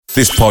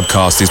This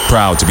podcast is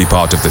proud to be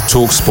part of the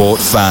TalkSport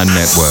Fan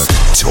Network.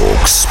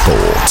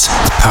 TalkSport.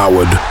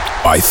 Powered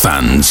by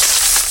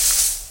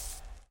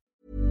fans.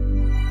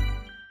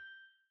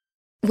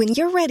 When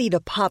you're ready to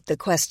pop the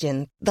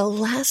question, the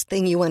last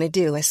thing you want to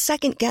do is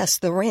second-guess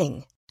the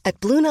ring. At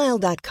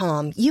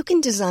BlueNile.com, you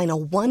can design a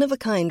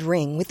one-of-a-kind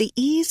ring with the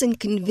ease and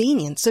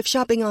convenience of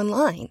shopping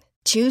online.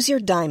 Choose your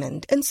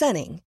diamond and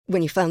setting.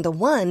 When you find the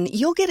one,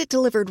 you'll get it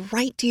delivered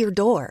right to your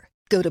door.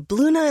 Go to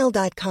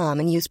BlueNile.com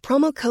and use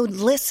promo code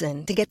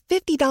LISTEN to get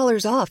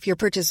 $50 off your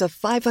purchase of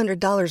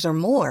 $500 or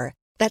more.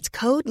 That's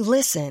code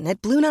LISTEN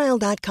at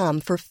BlueNile.com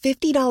for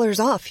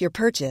 $50 off your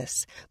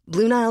purchase.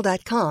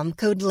 BlueNile.com,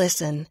 code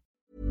LISTEN.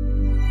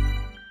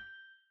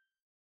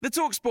 The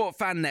TalkSport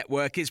Fan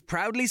Network is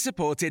proudly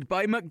supported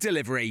by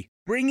McDelivery,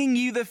 bringing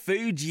you the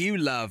food you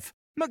love.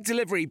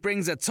 McDelivery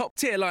brings a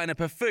top-tier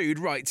lineup of food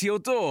right to your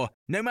door.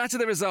 No matter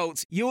the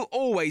result, you'll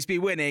always be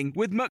winning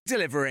with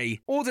McDelivery.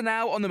 Order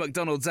now on the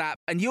McDonald's app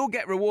and you'll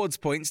get rewards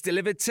points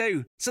delivered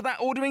too. So that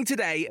ordering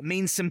today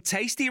means some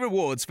tasty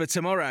rewards for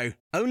tomorrow.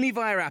 Only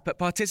via app at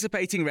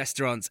participating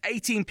restaurants.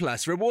 18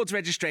 plus. Rewards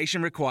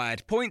registration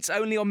required. Points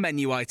only on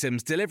menu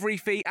items. Delivery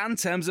fee and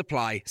terms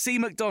apply. See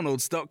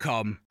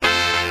mcdonalds.com.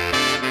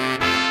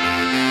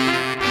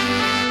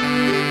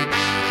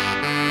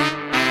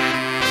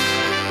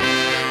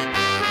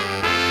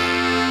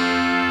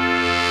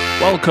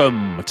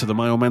 Welcome to the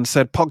My Old Man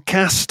Said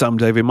podcast. I'm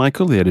David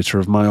Michael, the editor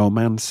of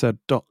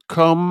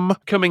myoldmansaid.com,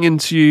 coming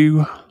into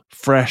you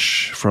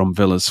fresh from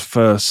Villa's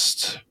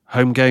first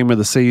home game of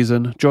the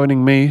season,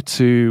 joining me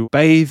to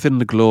bathe in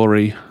the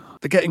glory.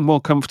 They're getting more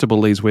comfortable,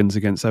 these wins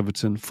against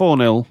Everton.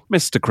 4-0,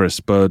 Mr.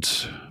 Chris Budd,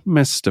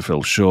 Mr.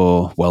 Phil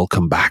Shaw,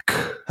 welcome back.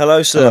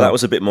 Hello, sir. That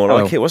was a bit more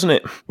like it, wasn't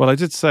it? Well, I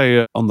did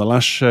say on the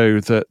last show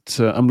that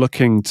I'm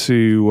looking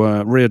to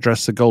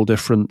readdress the goal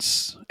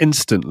difference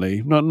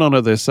instantly. None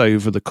of this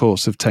over the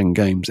course of 10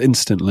 games,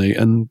 instantly,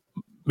 and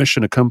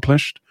mission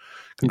accomplished.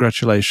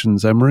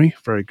 Congratulations, Emery.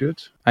 Very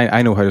good.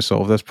 I know how to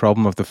solve this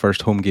problem of the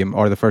first home game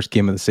or the first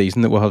game of the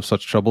season that we'll have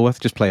such trouble with.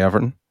 Just play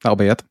Everton. That'll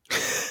be it.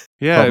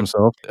 Yeah,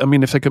 I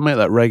mean, if they could make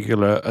that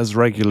regular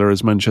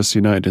as Manchester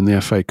United in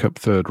the FA Cup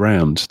third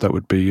round, that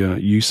would be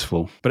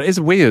useful. But it is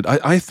weird.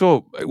 I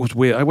thought it was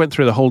weird. I went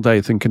through the whole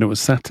day thinking it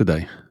was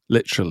Saturday,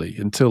 literally,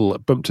 until I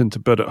bumped into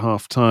Bud at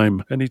half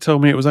time, and he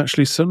told me it was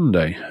actually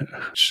Sunday.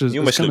 You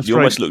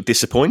almost look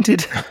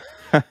disappointed.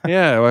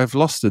 Yeah, I've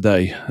lost a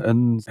day,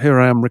 and here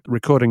I am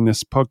recording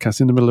this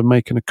podcast in the middle of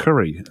making a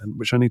curry,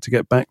 which I need to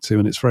get back to,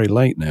 and it's very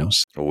late now.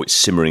 Oh, it's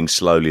simmering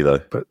slowly, though.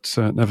 But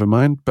never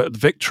mind. But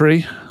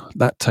victory,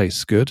 that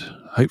tastes good.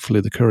 Hopefully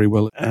the curry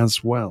will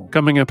as well.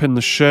 Coming up in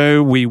the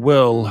show, we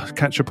will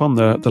catch up on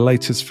the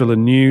latest Villa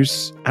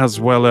news, as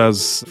well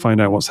as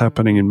find out what's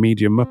happening in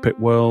Media Muppet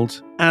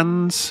World,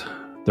 and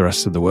the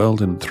rest of the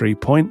world in 3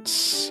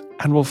 points.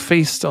 And we'll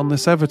feast on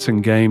this Everton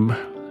game,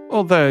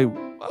 although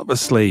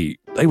obviously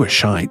they were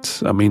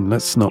shite. I mean,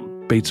 let's not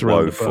beat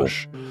around the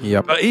bush.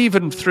 Yep. But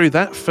even through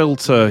that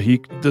filter,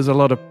 there's a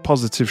lot of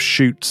positive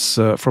shoots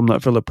from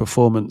that Villa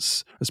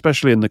performance,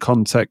 especially in the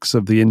context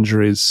of the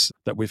injuries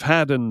that we've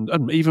had and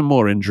even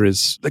more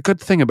injuries. The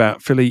good thing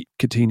about Philippe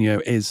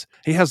Coutinho is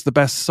he has the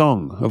best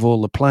song of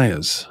all the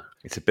players.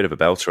 It's a bit of a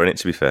belter, isn't it,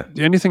 to be fair?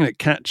 The only thing that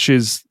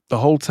catches the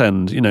Holt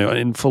end,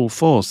 in full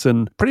force,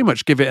 and pretty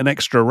much give it an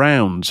extra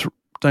round,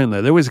 don't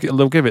they?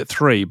 They'll give it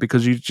 3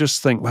 because you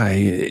just think, well,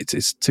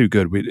 it's too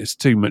good. It's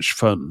too much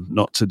fun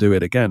not to do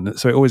it again.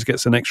 So it always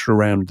gets an extra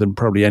round than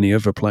probably any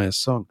other player's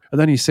song. And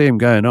then you see him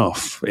going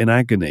off in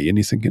agony and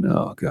you're thinking,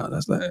 oh, God,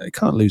 I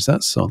can't lose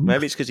that song.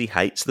 Maybe it's because he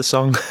hates the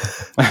song.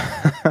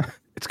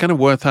 It's kind of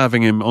worth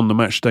having him on the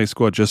matchday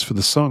squad just for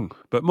the song.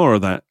 But more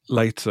of that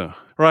later.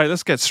 Right,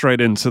 let's get straight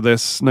into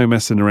this. No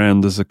messing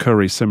around. There's a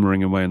curry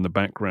simmering away in the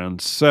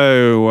background.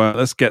 So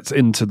let's get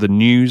into the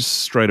news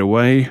straight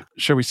away.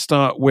 Shall we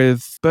start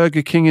with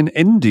Burger King in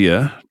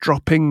India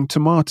dropping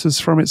tomatoes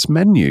from its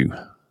menu?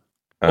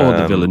 Or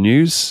the Villa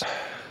news?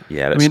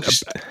 Yeah,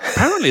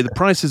 apparently the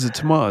prices of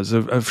tomatoes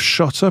have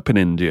shot up in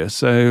India.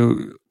 So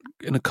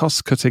in a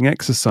cost-cutting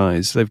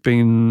exercise, they've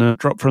been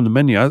dropped from the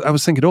menu. I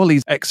was thinking all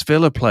these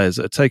ex-Villa players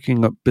that are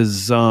taking up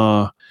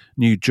bizarre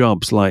new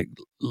jobs like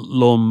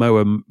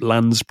lawnmower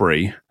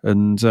Lansbury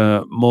and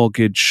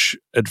mortgage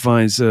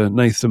advisor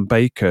Nathan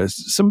Baker.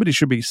 Somebody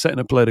should be setting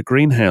up a load of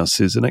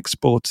greenhouses and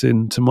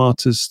exporting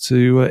tomatoes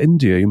to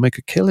India. You make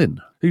a killing.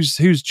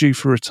 Who's due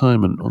for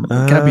retirement?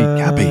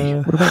 Gabby.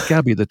 What about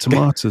Gabby, the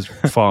tomatoes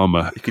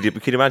farmer? You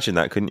could imagine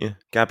that, couldn't you?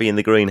 Gabby in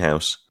the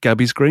greenhouse.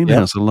 Gabby's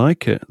greenhouse. Yeah. I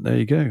like it. There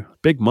you go.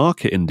 Big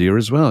market India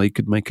as well. He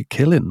could make a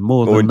killing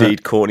or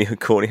indeed Courtney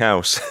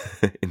House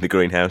in the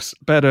greenhouse.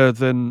 Better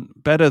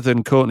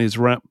than Courtney's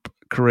rap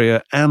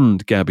career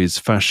and Gabby's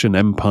fashion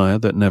empire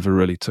that never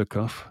really took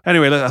off.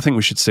 Anyway, I think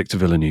we should stick to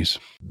Villa news.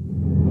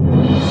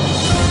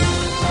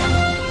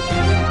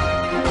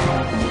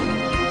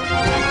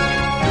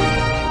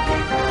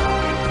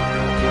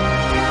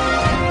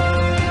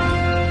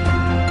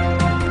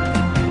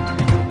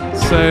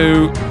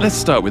 So let's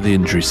start with the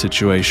injury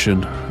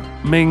situation.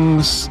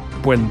 Mings,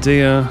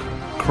 Buendia,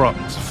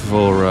 crocked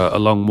for a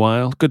long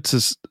while. Good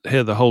to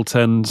hear the Holt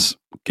Ends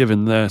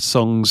giving their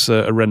songs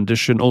a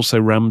rendition. Also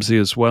Ramsey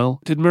as well.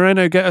 Did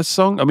Moreno get a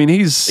song? I mean,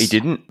 he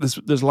didn't.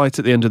 There's light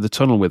at the end of the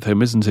tunnel with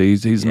him, isn't he?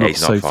 He's not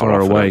so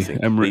far away.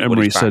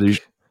 Emery said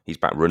he's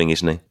back running,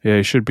 isn't he? Yeah,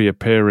 he should be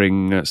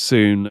appearing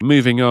soon.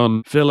 Moving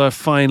on, Villa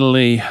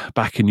finally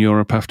back in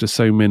Europe after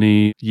so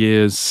many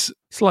years.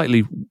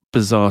 Slightly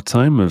bizarre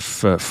time of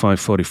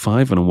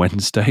 5:45 on a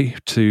Wednesday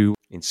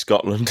in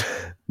Scotland.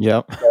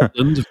 Yeah.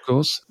 Scotland, of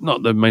course.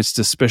 Not the most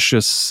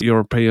auspicious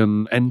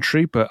European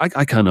entry, but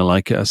I kind of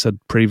like it. I said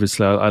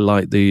previously, I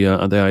like the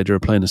idea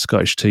of playing a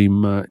Scottish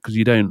team because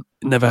it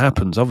never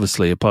happens,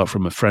 obviously, apart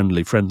from a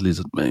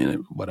friendlies,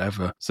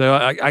 whatever. So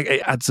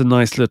it adds a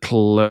nice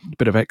little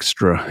bit of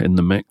extra in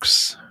the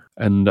mix.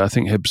 And I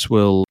think Hibs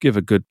will give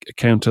a good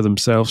account of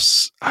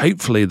themselves.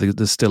 Hopefully,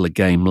 there's still a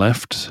game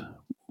left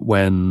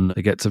when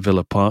they get to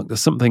Villa Park.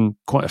 There's something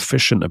quite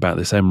efficient about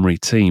this Emery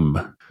team.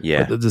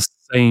 Yeah. But at the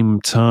same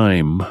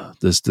time,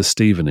 there's the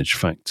Stevenage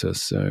factor.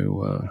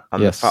 So,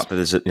 and the fact that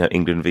there's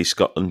England v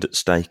Scotland at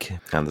stake,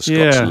 and the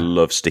Scots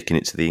love sticking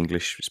it to the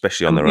English,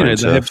 especially on their own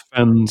turf. The Hibs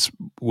fans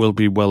will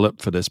be well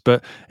up for this,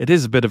 but it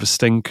is a bit of a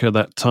stinker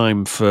that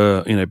time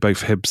for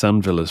both Hibs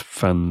and Villa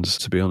fans,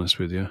 to be honest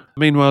with you.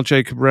 Meanwhile,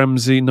 Jacob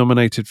Ramsey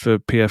nominated for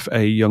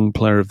PFA Young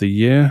Player of the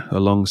Year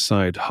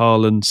alongside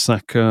Haaland,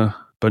 Saka,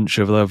 bunch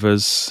of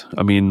others.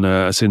 I mean,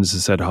 as soon as I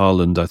said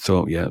Haaland, I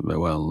thought,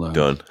 done.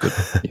 Done.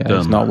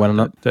 He's not winning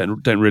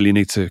it. Don't really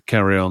need to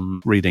carry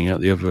on reading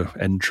out the other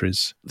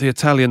entries. The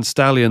Italian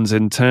Stallions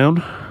in town.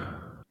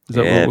 Is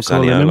that what we're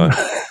calling him?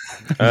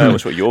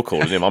 That's what you're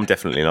calling him. I'm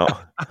definitely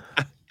not.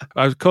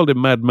 I called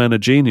him Madman a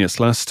Genius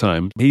last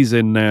time. He's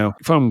in now.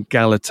 From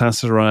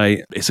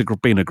Galatasaray, it's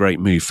been a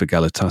great move for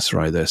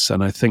Galatasaray, this,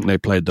 and I think they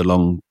played the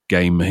long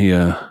game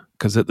here.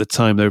 Because at the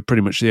time, they were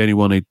pretty much the only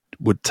one who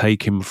would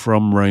take him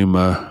from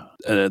Roma.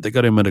 They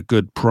got him at a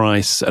good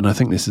price, and I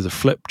think this is a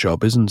flip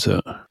job, isn't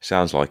it?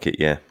 Sounds like it,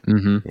 yeah.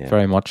 Mm-hmm. Yeah.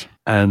 Very much.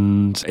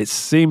 And it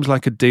seems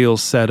like a deal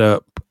set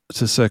up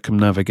to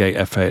circumnavigate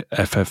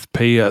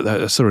FFP.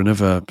 I saw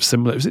another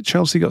similar. Was it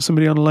Chelsea got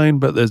somebody on loan?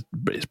 But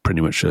it's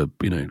pretty much a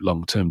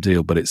long-term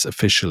deal, but it's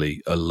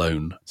officially a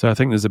loan. So I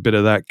think there's a bit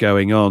of that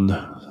going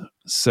on.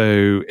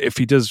 So if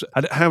he does,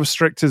 how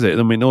strict is it?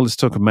 I mean, all this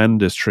talk of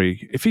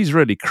mandatory. If he's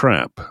really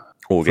crap,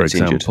 or for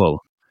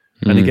example,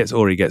 and he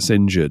gets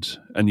injured,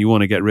 and you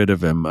want to get rid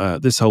of him,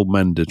 this whole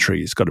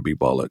mandatory, it's got to be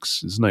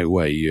bollocks. There's no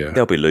way.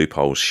 There'll be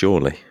loopholes,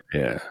 surely.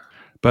 Yeah,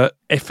 but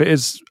if it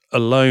is a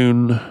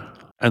loan,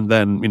 and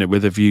then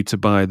with a view to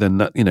buy, then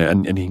that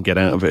and he can get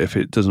out of it if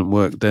it doesn't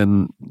work,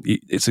 then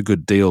it's a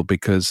good deal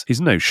because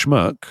he's no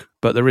schmuck,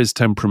 but there is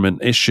temperament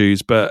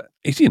issues. But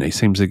he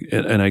seems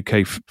an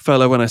okay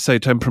fellow. When I say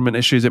temperament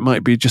issues, it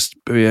might be just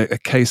a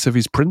case of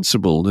he's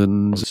principled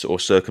or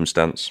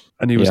circumstance.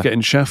 And he was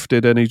getting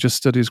shafted, and he just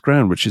stood his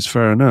ground, which is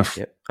fair enough.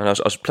 Yeah. And I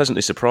was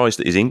pleasantly surprised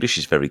that his English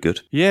is very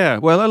good. Yeah,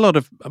 well, a lot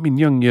of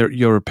young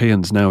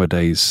Europeans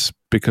nowadays,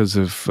 because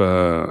of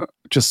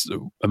just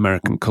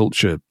American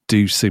culture,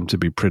 do seem to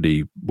be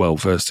pretty well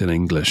versed in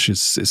English.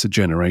 It's a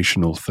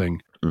generational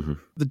thing. Mm-hmm.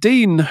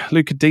 The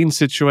Luca Dean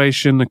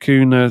situation,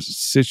 Acuna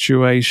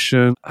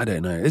situation, I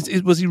don't know.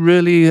 Was he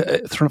really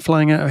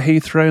flying out of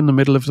Heathrow in the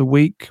middle of the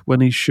week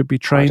when he should be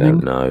training? I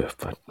don't know.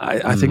 But,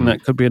 I think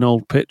that could be an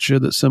old picture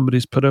that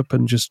somebody's put up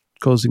and just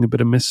causing a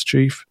bit of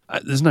mischief.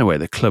 There's no way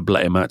the club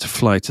let him out to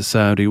fly to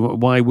Saudi.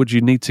 Why would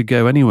you need to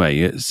go anyway?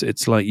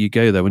 It's like you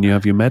go there when you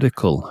have your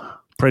medical.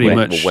 Pretty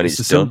much, when it's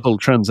a simple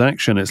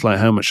transaction. It's like,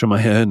 how much am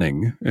I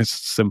earning? It's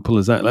simple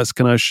as that.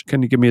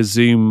 Can you give me a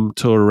Zoom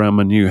tour around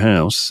my new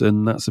house?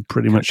 And that's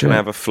pretty much it. Can I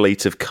have a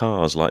fleet of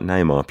cars like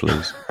Neymar,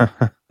 please?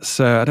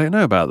 So I don't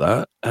know about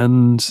that.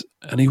 And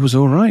he was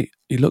all right.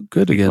 He looked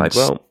good against.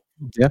 Played well.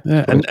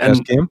 Yeah.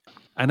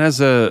 And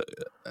as a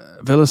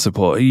Villa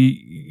supporter,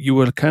 you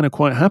were kind of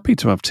quite happy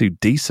to have two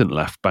decent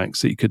left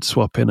backs that you could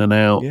swap in and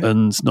out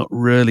and not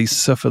really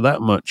suffer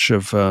that much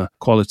of a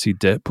quality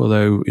dip.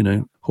 Although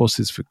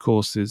horses for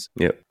courses.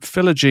 Yeah.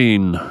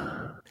 Philogene,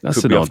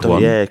 that's an odd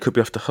one. Yeah, it could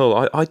be off the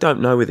Hull. I don't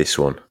know with this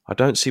one. I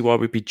don't see why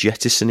we'd be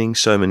jettisoning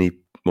so many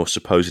more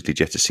supposedly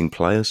jettisoning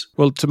players.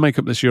 Well, to make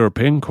up this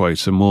European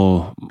quota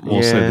more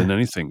so than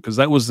anything, because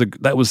that was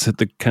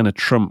the kind of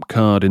trump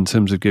card in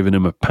terms of giving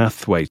him a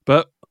pathway.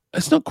 But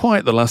it's not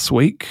quite the last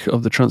week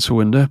of the transfer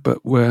window, but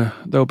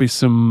there'll be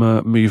some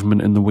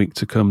movement in the week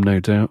to come, no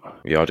doubt.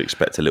 Yeah, I'd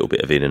expect a little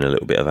bit of in and a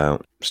little bit of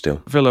out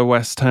still. Villa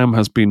West Ham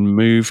has been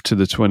moved to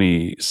the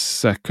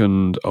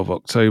 22nd of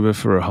October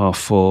for a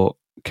 4:30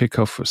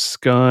 kickoff for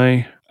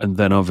Sky. And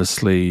then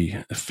obviously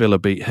Villa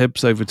beat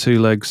Hibs over two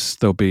legs.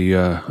 There'll be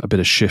a bit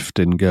of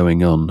shifting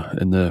going on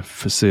in the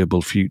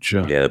foreseeable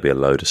future. Yeah, there'll be a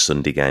load of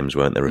Sunday games,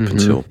 won't there, up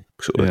until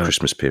sort of the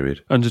Christmas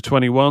period. Under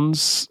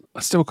 21s,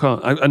 I still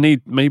can't. I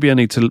need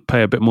to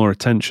pay a bit more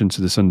attention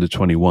to this under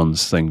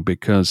 21s thing,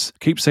 because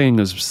I keep seeing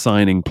us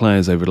signing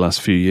players over the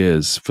last few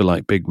years for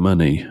like big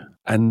money,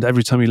 and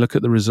every time you look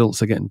at the results,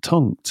 they're getting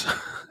tonked.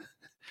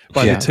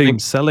 by the team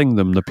selling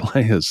them the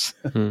players.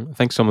 I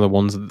think some of the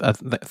ones, I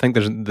think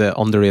there's the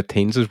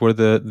under-18s is where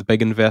the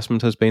big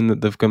investment has been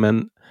that they've come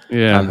in.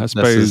 Yeah, I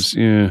suppose,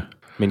 yeah.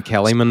 I mean,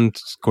 Kellyman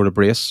scored a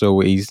brace, so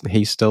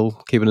he's still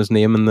keeping his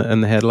name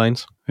in the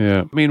headlines.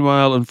 Yeah.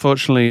 Meanwhile,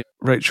 unfortunately,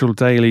 Rachel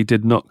Daly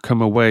did not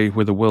come away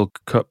with a World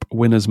Cup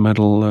winners'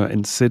 medal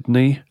in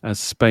Sydney, as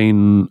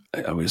Spain,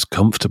 it was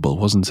comfortable,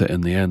 wasn't it,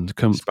 in the end?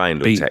 Spain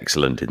looked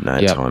excellent in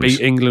that times.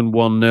 Beat England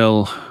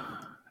 1-0.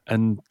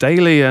 And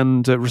Daly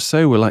and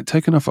Rousseau were like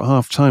taken off at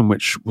half-time,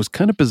 which was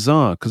kind of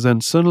bizarre, because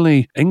then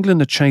suddenly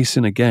England are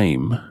chasing a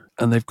game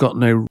and they've got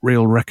no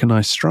real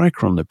recognised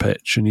striker on the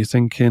pitch. And you're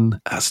thinking,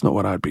 that's not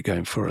what I'd be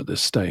going for at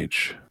this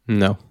stage.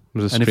 No.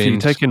 And if you'd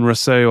taken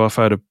Rousseau off,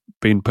 I'd have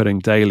been putting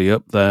Daly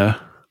up there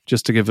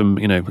just to give him,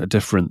 a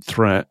different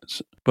threat.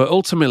 But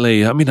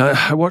ultimately, I mean,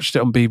 I watched it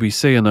on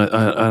BBC and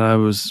I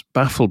was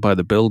baffled by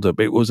the build-up.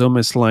 It was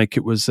almost like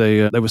it was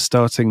they were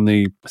starting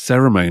the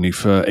ceremony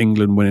for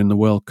England winning the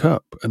World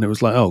Cup, and it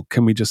was like, oh,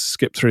 can we just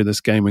skip through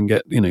this game and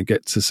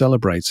get to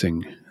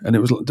celebrating? And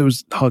there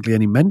was hardly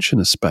any mention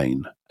of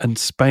Spain. And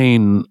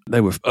Spain,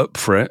 they were up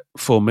for it,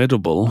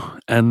 formidable,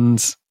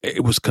 and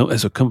it was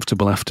a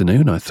comfortable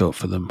afternoon, I thought,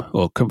 for them,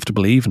 or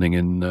comfortable evening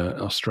in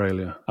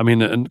Australia. I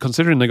mean, and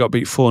considering they got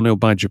beat 4-0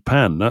 by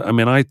Japan, I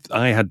mean,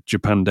 I had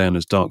Japan down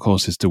as dark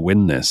horses to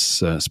win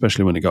this,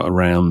 especially when it got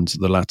around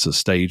the latter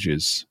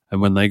stages. And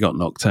when they got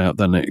knocked out,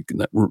 then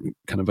that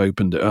kind of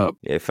opened it up.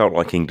 Yeah, it felt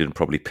like England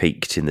probably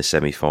peaked in the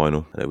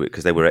semi-final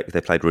because they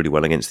played really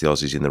well against the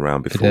Aussies in the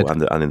round before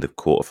and in the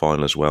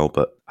quarter-final as well.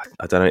 But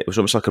I don't know, it was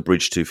almost like a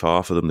bridge too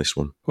far for them, this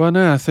one. Well,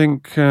 no, I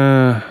think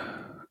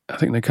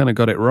they kind of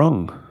got it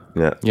wrong.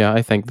 Yeah,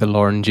 I think the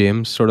Lauren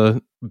James sort of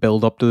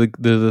build up to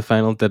the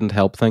final didn't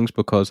help things,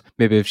 because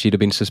maybe if she'd have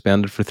been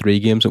suspended for 3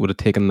 games, it would have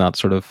taken that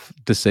sort of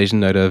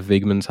decision out of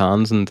Wiegman's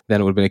hands, and then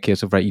it would have been a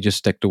case of, right, you just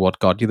stick to what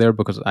got you there,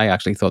 because I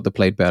actually thought they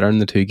played better in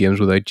the 2 games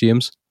without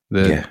James.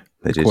 The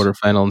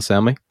quarter-final and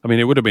semi. I mean,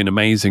 it would have been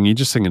amazing. You're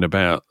just thinking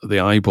about the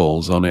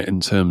eyeballs on it in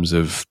terms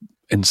of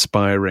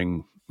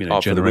inspiring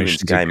for the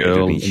women's game, it would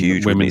have been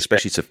huge,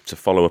 especially to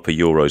follow up a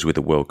Euros with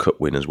a World Cup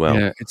win as well.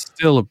 Yeah, it's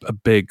still a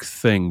big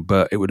thing,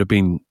 but it would have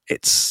been,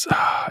 it's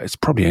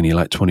probably only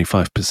like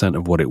 25%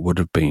 of what it would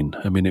have been.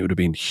 I mean, it would have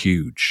been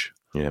huge.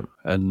 Yeah.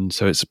 And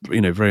so it's,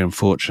 very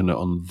unfortunate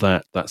on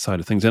that side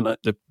of things. And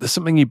there's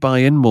something you buy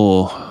in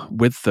more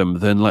with them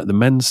than like the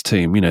men's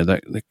team. You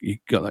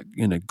got like,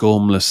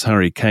 gormless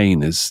Harry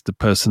Kane is the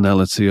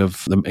personality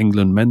of the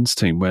England men's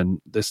team,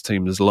 when this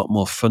team, there's a lot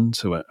more fun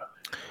to it.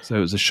 So it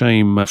was a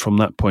shame from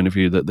that point of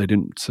view that they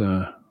didn't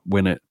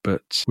win it,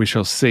 but we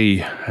shall see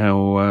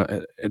how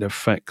it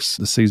affects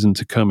the season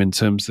to come in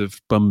terms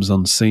of bums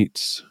on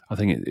seats. I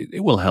think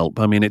it will help.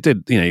 I mean, it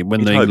did,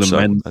 when the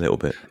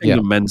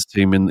England men's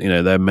team, in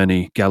their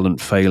many gallant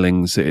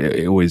failings,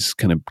 it always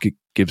kind of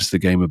gives the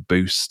game a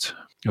boost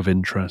of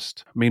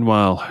interest.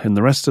 Meanwhile, in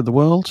the rest of the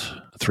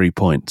world, 3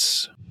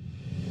 points.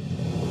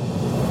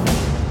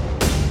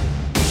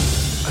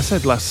 I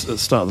said at the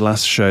start of the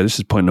last show, this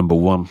is point number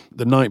 1.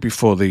 The night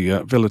before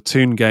the Villa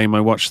Toon game,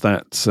 I watched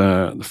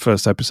the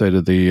first episode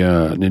of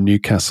the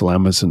Newcastle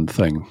Amazon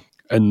thing,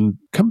 and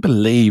can't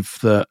believe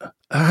that.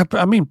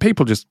 I mean,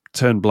 people just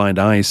turn blind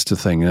eyes to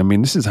things. I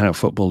mean, this is how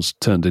football's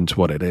turned into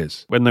what it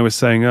is. When they were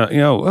saying,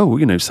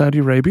 Saudi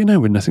Arabia, no,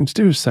 we've nothing to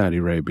do with Saudi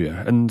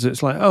Arabia. And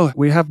it's like, oh,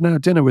 we have now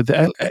dinner with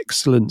the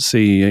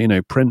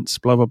Excellency, Prince,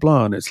 blah, blah,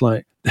 blah. And it's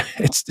like,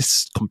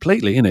 it's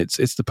completely in it.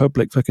 It's the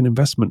public fucking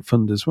investment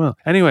fund as well.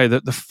 Anyway,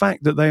 the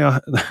fact that they are,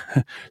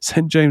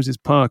 St. James's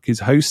Park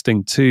is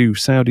hosting 2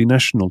 Saudi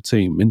national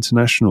team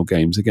international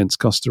games against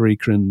Costa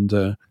Rica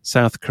and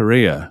South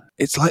Korea.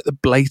 It's like the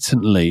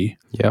blatantly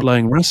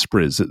blowing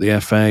raspberries at the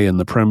FA and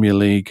the Premier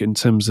League in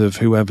terms of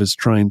whoever's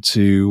trying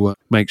to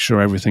make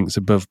sure everything's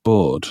above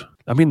board.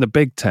 I mean, the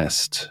big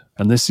test,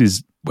 and this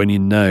is when you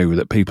know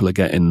that people are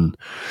getting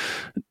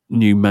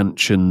new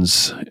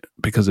mansions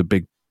because of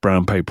big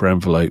brown paper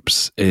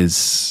envelopes,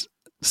 is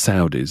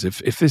Saudis.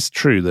 If it's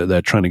true that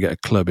they're trying to get a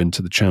club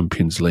into the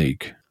Champions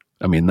League,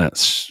 I mean,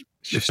 that's...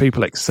 If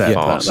people accept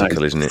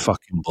that isn't it?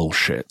 Fucking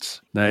bullshit.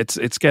 No,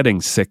 it's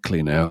getting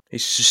sickly now.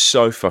 It's just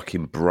so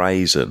fucking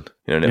brazen.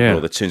 All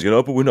the tunes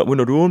going, but we're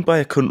not owned by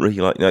a country.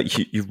 Like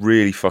you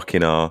really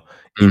fucking are,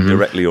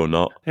 indirectly or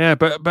not. Yeah,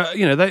 but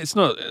it's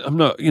not. I'm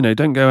not.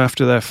 Don't go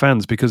after their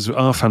fans, because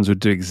our fans would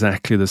do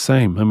exactly the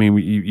same. I mean,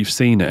 you've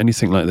seen it.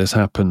 Anything like this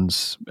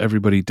happens,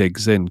 everybody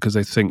digs in because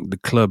they think the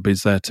club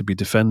is there to be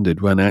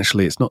defended, when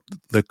actually it's not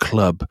the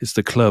club. It's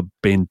the club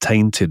being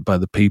tainted by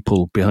the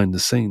people behind the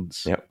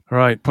scenes. Yep. All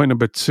right, point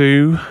number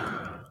 2.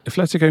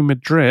 Atletico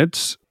Madrid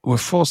were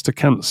forced to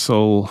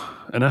cancel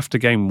an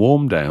after-game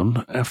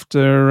warm-down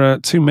after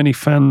too many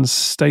fans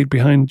stayed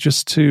behind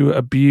just to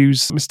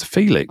abuse Mr.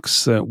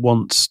 Felix,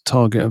 once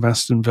target of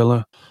Aston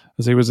Villa,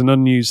 as he was an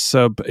unused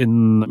sub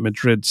in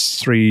Madrid's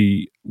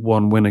 3-1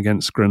 win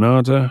against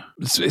Granada.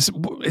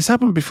 It's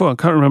happened before. I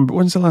can't remember.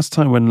 When's the last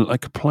time when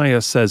like a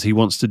player says he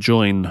wants to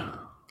join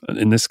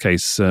In this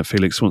case,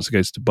 Felix wants to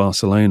go to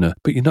Barcelona,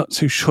 but you're not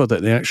too sure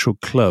that the actual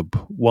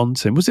club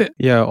want him. Was it?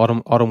 Yeah,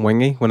 Autumn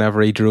Wingy,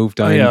 whenever he drove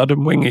down. Oh, yeah,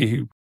 Autumn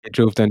Wingy. He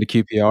drove down to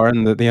QPR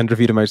and they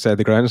interviewed him outside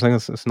the ground. It's like,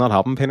 it's not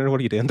happening, Peter. What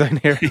are you doing down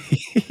here?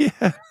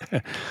 Yeah.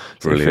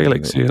 So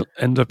Felix, you'll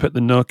end up at the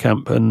Nou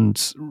Camp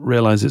and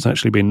realise it's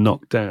actually been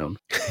knocked down.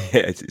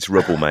 Yeah, it's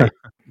rubble, mate.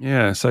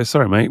 Yeah, so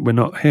sorry, mate, we're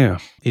not here.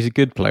 He's a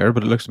good player,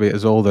 but it looks to be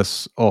as all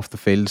this off the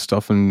field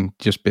stuff and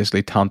just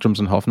basically tantrums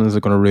and huffings are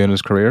going to ruin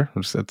his career.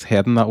 It's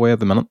heading that way at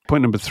the minute.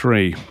 Point number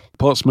 3,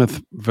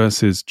 Portsmouth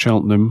versus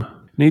Cheltenham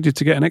needed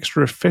to get an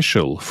extra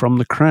official from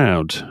the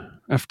crowd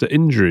after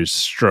injuries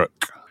struck.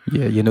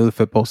 Yeah, you know the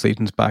football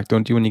season's back,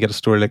 don't you, when you get a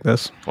story like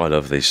this? I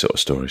love these sort of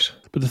stories.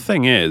 But the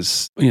thing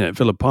is, at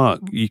Villa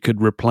Park, you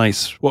could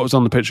replace what was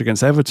on the pitch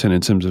against Everton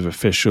in terms of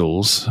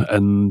officials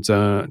and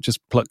just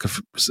pluck a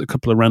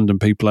couple of random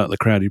people out of the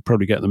crowd. You'd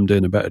probably get them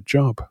doing a better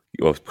job.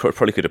 You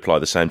probably could apply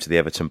the same to the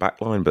Everton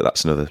backline, but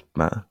that's another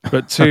matter.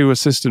 But 2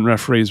 assistant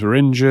referees were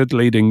injured,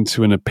 leading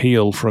to an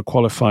appeal for a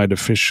qualified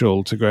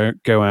official to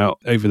go out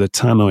over the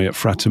tannoy at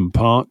Fratton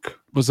Park.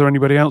 Was there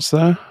anybody else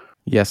there?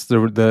 Yes,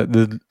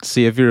 the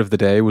saviour of the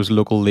day was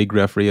local league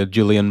referee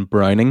Julian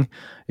Browning.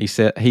 He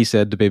said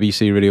to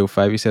BBC Radio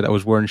 5, he said, I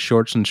was wearing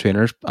shorts and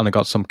trainers and I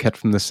got some kit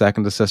from the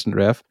second assistant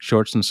ref,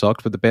 shorts and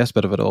socks, but the best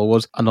bit of it all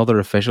was another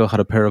official had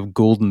a pair of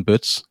golden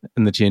boots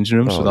in the changing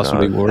room, so that's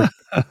what he wore.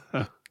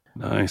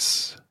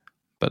 Nice.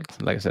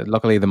 But like I said,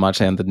 luckily the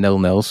match ended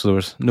 0-0, so there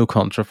was no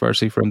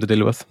controversy for him to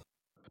deal with.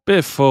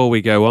 Before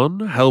we go on,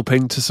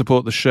 helping to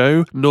support the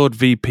show,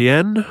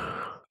 NordVPN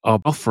are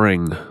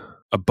offering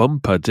a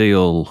bumper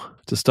deal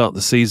to start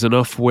the season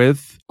off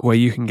with, where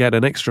you can get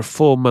an extra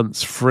 4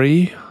 months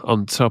free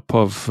on top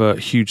of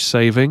huge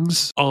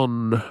savings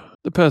on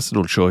the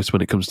personal choice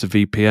when it comes to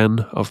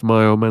VPN of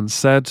My Old Man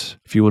Said.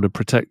 If you want to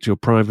protect your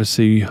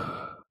privacy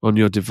on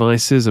your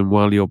devices and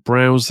while you're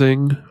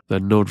browsing,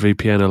 then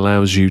NordVPN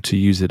allows you to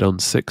use it on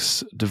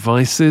 6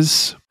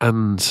 devices.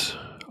 And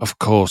of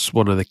course,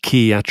 one of the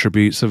key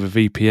attributes of a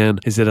VPN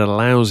is it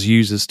allows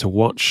users to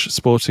watch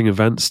sporting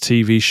events,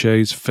 TV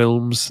shows,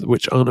 films,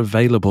 which aren't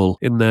available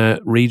in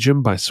their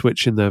region by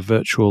switching their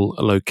virtual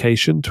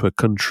location to a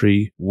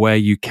country where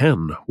you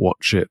can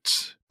watch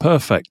it.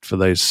 Perfect for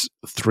those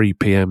 3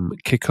 p.m.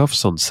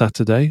 kickoffs on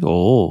Saturday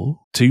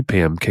or 2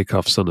 p.m.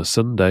 kickoffs on a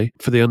Sunday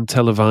for the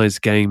untelevised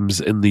games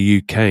in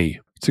the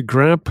UK. To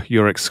grab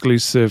your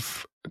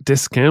exclusive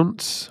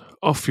discount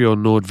off your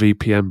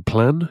NordVPN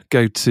plan,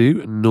 go to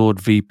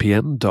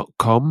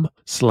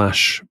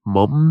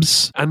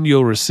nordvpn.com/moms and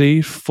you'll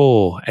receive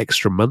 4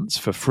 extra months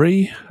for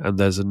free, and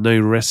there's a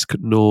no-risk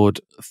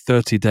Nord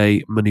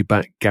 30-day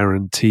money-back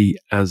guarantee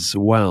as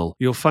well.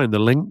 You'll find the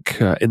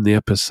link in the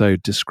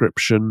episode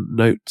description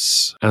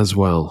notes as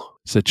well,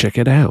 so check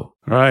it out.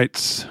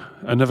 Right,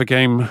 another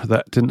game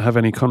that didn't have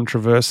any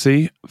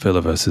controversy,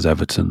 Villa versus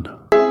Everton.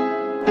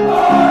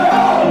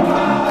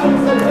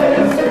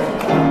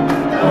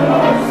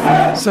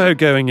 So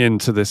going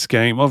into this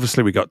game,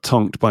 obviously we got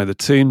tonked by the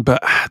Toon,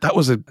 but that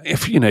was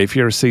if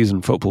you're a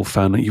seasoned football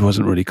fan, you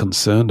wasn't really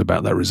concerned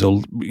about that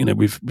result.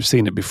 We've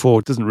seen it before.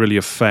 It doesn't really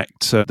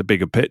affect the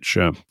bigger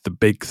picture. The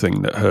big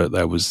thing that hurt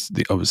there was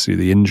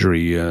the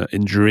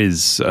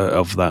injuries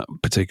of that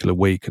particular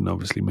week, and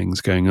obviously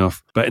Mings going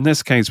off. But in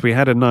this case, we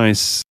had a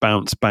nice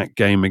bounce back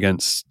game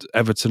against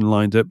Everton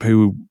lined up,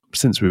 who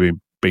since we've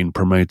been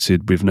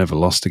promoted, we've never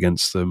lost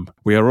against them.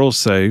 We are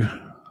also.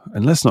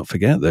 And let's not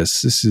forget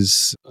this.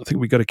 I think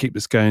we've got to keep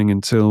this going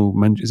until,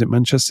 is it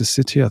Manchester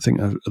City? I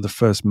think are the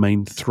first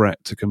main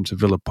threat to come to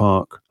Villa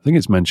Park. I think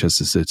it's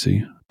Manchester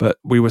City. But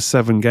we were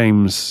 7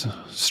 games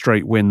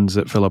straight wins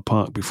at Villa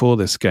Park before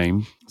this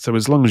game. So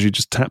as long as you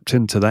just tapped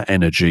into that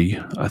energy,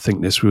 I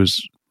think this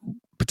was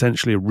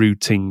potentially a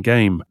routine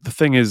game. The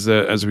thing is,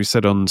 as we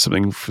said on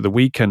something for the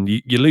weekend,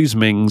 you lose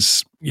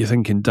Mings, you're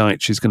thinking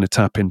Deitch is going to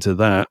tap into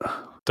that.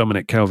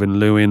 Dominic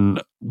Calvert-Lewin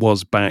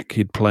was back.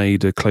 He'd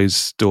played a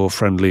closed-door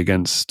friendly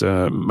against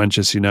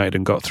Manchester United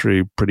and got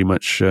through pretty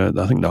much, I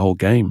think, the whole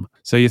game.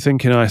 So you're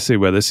thinking, I see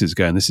where this is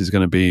going. This is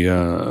going to be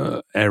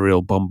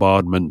aerial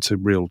bombardment to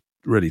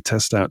really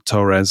test out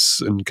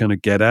Torres and kind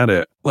of get at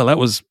it.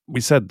 Well,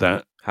 we said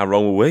that. How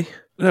wrong were we?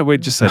 No, we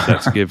just said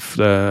that to give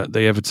the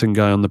Everton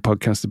guy on the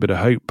podcast a bit of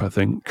hope, I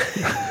think.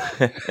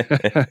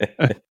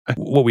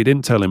 What we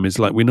didn't tell him is,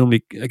 we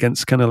normally,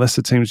 against kind of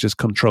lesser teams, just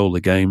control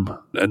the game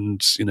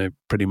and,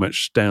 pretty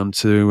much down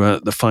to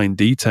the fine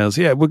details.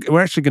 Yeah,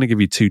 we're actually going to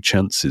give you 2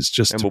 chances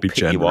just to be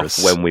generous.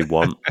 Pick you off when we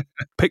want.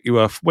 Pick you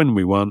off when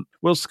we want.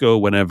 We'll score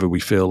whenever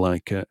we feel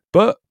like it.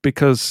 But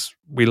because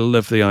we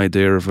love the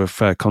idea of a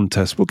fair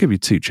contest, we'll give you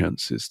 2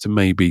 chances to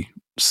maybe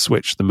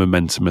switch the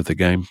momentum of the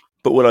game.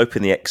 But we'll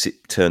open the exit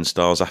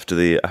turnstiles after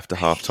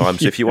half time.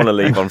 So if you want to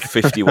leave on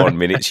 51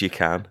 minutes, you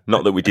can.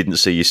 Not that we didn't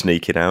see you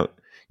sneaking out,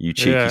 you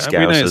cheeky scousers. We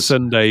know it's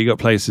Sunday, you got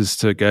places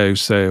to go,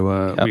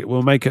 so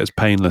we'll make it as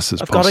painless as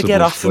possible. I've got to get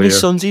off for the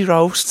Sunday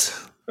roast.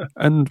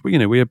 And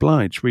we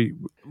oblige. We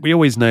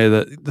always know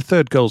that the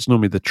third goal's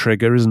normally the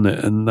trigger, isn't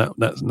it? And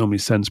that normally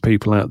sends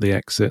people out the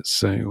exit.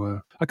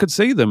 So I could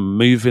see them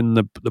moving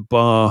the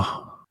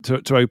bar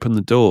to open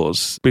the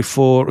doors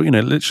before,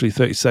 literally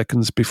 30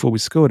 seconds before we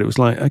scored. It was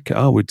like,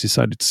 okay, we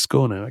decided to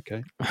score now.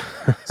 Okay.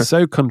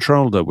 So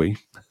controlled are we?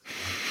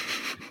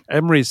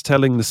 Emery's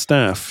telling the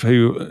staff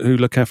who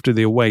look after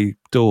the away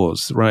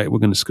doors, right, we're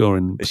going to score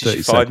in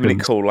 30 seconds.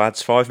 5-minute call,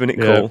 lads, 5-minute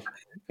call.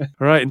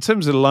 Right, in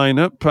terms of the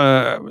lineup,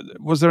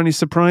 was there any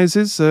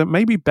surprises?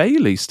 Maybe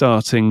Bailey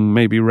starting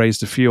maybe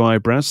raised a few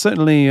eyebrows.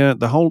 Certainly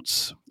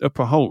the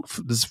Upper Holt,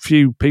 there's a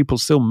few people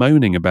still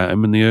moaning about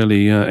him in the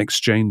early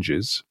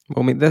exchanges.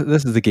 Well, I mean,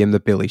 this is the game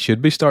that Bailey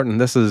should be starting.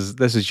 This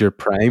is your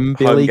prime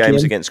Bailey home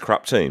games game. Against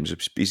crap teams.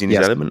 He's in his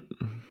element.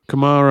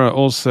 Kamara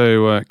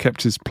also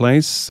kept his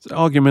place.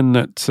 Argument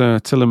that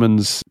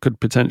Tielemans could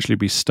potentially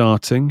be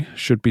starting,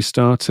 should be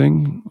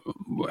starting,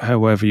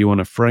 however you want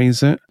to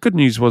phrase it. Good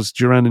news was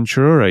Duran and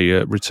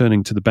Traore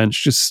returning to the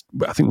bench.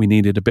 I think we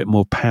needed a bit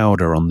more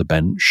powder on the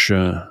bench.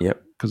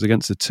 Because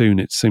against the Toon,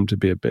 it seemed to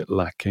be a bit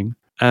lacking.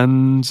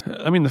 And,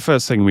 I mean, the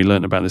first thing we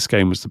learned about this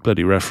game was the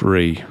bloody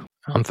referee.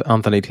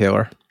 Anthony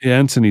Taylor. Yeah,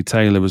 Anthony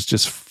Taylor was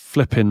just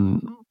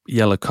flipping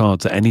yellow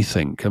cards at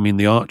anything. I mean,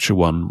 the Archer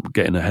one,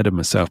 getting ahead of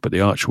myself, but the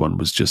Archer one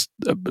was just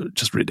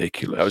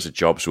ridiculous. That was a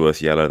job's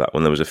worth yellow, that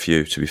one. There was a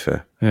few, to be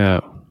fair.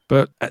 Yeah.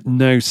 But at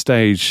no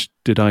stage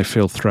did I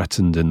feel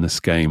threatened in this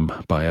game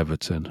by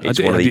Everton. It's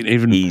one of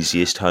the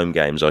easiest home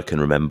games I can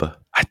remember.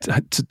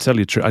 To tell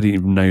you the truth, I didn't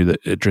even know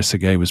that Idrissa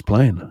Gueye was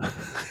playing.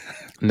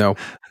 No.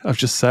 I've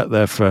just sat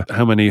there for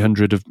how many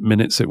hundred of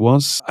minutes it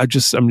was. I'm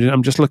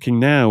just looking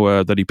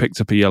now that he picked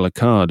up a yellow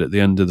card at the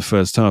end of the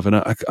first half, and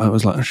I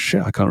was like, oh,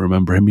 shit, I can't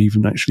remember him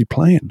even actually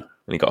playing.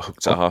 And he got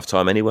hooked at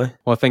half-time anyway.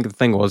 Well, I think the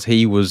thing was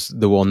he was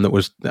the one that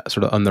was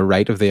sort of on the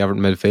right of the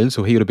Everton midfield,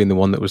 so he would have been the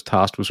one that was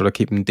tasked with sort of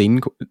keeping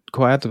Dean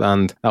quiet,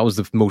 and that was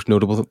the most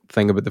notable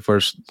thing about the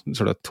first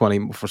sort of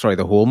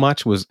the whole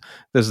match was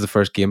this is the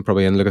first game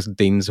probably in Lucas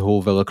Dean's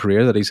whole Villa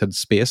career that he's had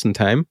space and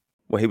time.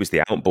 Well, he was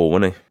the outball,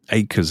 wasn't he?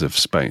 Acres of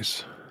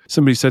space.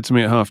 Somebody said to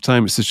me at half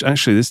time,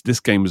 this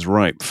game was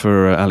ripe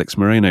for Alex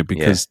Moreno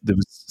because there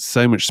was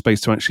so much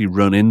space to actually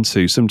run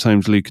into.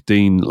 Sometimes Luke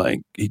Dean,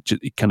 he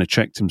kind of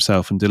checked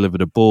himself and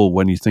delivered a ball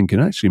when you're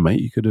thinking, actually, mate,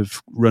 you could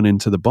have run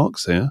into the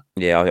box here.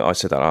 Yeah, I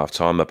said that at half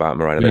time about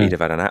Moreno, but he'd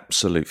have had an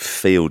absolute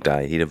field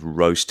day. He'd have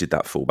roasted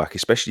that fullback,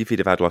 especially if he'd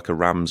have had like a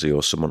Ramsey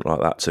or someone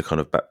like that to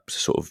kind of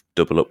sort of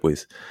double up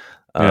with.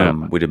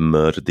 We'd have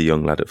murdered the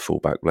young lad at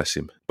fullback, bless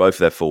him. Both of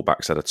their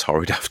fullbacks had a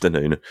torrid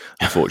afternoon,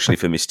 unfortunately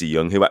for Mr.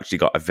 Young, who actually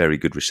got a very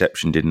good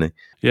reception, didn't he?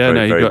 Yeah,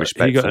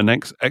 he got an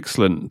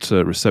excellent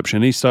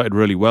reception. He started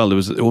really well. There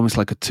was almost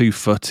like a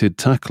two-footed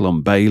tackle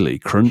on Bailey,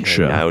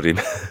 cruncher. Yeah, nailed him.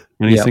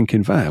 And you're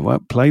thinking,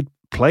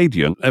 played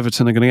Young.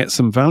 Everton are going to get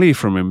some value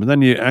from him. But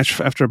then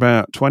after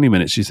about 20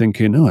 minutes, you're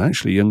thinking, oh,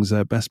 actually, Young's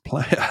their best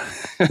player.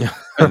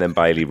 And then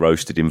Bailey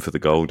roasted him for the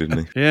goal, didn't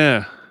he?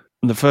 Yeah.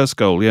 And the first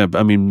goal,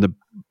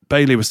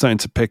 Bailey was starting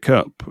to pick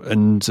up,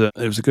 and there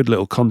was a good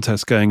little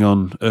contest going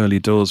on early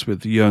doors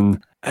with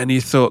Young. And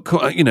you thought, come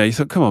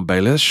on,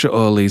 Bailey, let's shut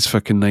all these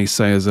fucking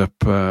naysayers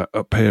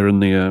up here in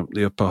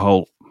the Upper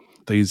Holt.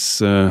 These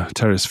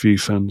Terrace View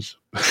fans.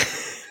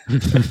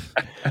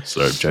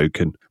 So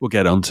joking. We'll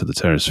get onto the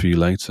Terrace View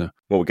later.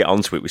 Well, we'll get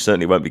onto it. We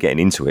certainly won't be getting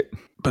into it.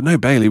 But no,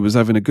 Bailey was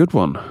having a good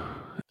one.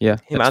 Yeah,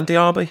 him and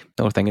Diaby.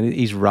 The other thing,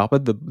 he's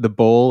rapid. The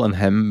ball and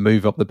him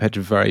move up the pitch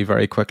very,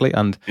 very quickly,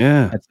 and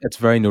it's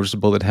very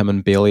noticeable that him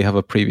and Bailey have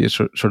a previous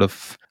sort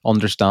of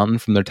understanding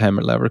from their time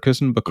at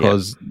Leverkusen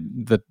because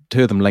the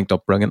two of them linked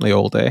up brilliantly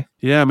all day.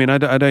 Yeah, I mean, I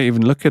don't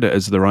even look at it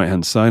as the right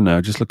hand side now.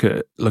 I just look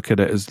at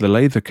it as the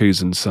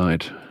Leverkusen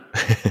side.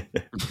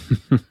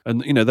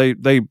 And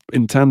they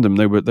in tandem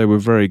they were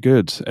very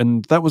good,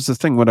 and that was the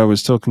thing what I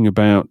was talking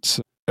about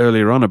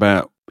earlier on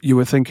about. You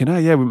were thinking,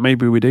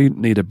 maybe we do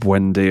need a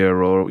Buendia,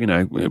 or,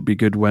 it'd be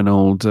good when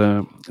old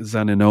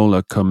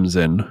Zaninola comes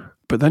in.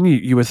 But then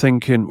you were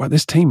thinking, well,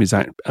 this team is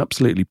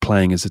absolutely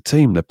playing as a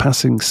team. They're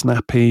passing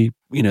snappy.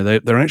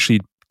 They're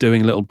actually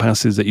doing little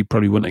passes that you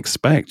probably wouldn't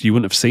expect. You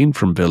wouldn't have seen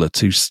from Villa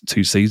two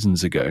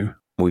seasons ago.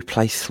 We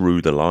play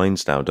through the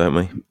lines now, don't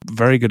we?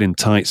 Very good in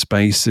tight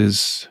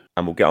spaces.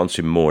 And we'll get on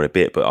to him more in a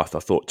bit, but I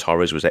thought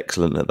Torres was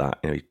excellent at that.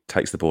 He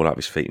takes the ball out of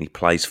his feet and he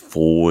plays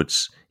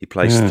forwards. He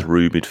plays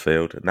through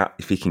midfield. And that,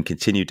 if he can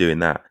continue doing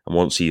that, and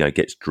once he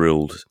gets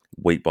drilled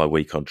week by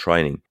week on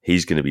training,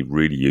 he's going to be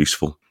really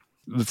useful.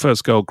 The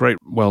first goal, great,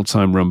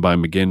 well-timed run by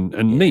McGinn,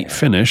 and neat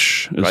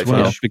finish as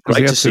well. Finish.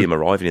 Great to see him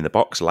arriving in the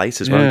box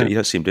late as well. You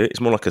don't see him do it. It's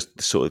more like a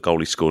sort of goal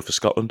he scored for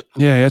Scotland.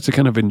 Yeah, he had to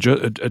kind of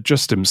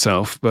adjust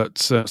himself, but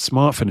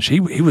smart finish. He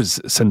was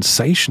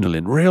sensational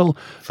in real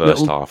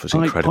first half was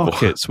incredible.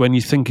 Pockets when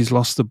you think he's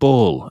lost the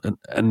ball,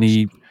 and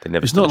he.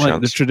 It's not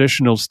like the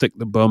traditional stick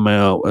the bum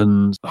out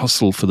and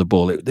hustle for the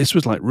ball. This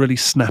was like really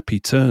snappy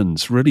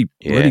turns, really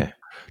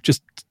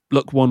just.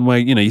 Look one way,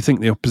 you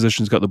think the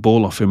opposition's got the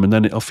ball off him, and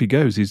then off he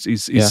goes.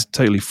 He's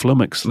totally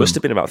flummoxed. Must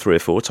have been about 3 or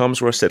 4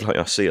 times where I said,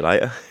 I'll see you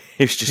later.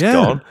 He was just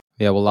gone.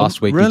 Yeah, well,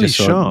 last week really you just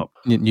saw sharp.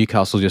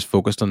 Newcastle just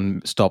focused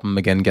on stopping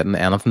McGinn getting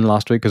anything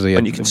last week because he had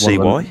And you can see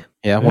why.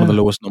 One of the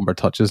lowest number of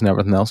touches and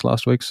everything else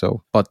last week.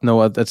 So, but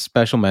no, it's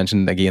special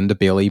mention again to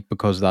Bailey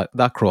because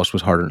that cross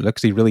was harder.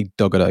 Looks he really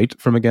dug it out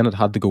from McGinn. It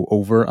had to go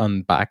over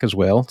and back as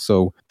well.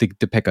 So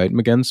to pick out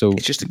McGinn. So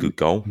it's just a good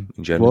goal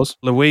in general. It was.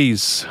 I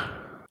Louise.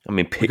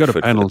 mean, We got a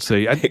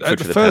penalty.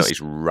 Pickford for the penalty is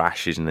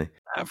rash, isn't he?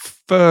 At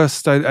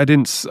first, I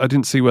didn't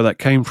see where that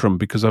came from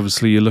because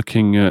obviously you're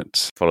looking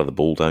at follow the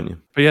ball, don't you?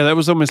 But yeah, that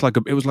was almost like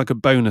a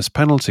bonus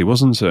penalty,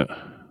 wasn't it?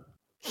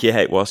 Yeah,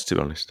 it was, to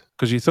be honest.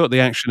 Because you thought the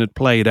action had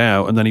played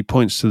out, and then he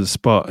points to the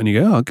spot, and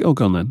you go, "Oh,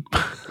 go on then."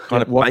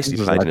 Kind of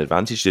basically played an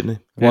advantage, didn't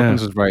he?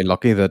 Watkins was very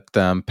lucky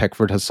that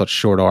Pickford has such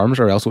short arms,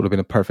 or else it would have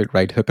been a perfect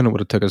right hook and it would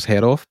have took his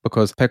head off.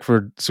 Because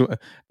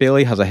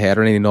Bailey has a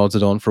header and he nods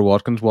it on for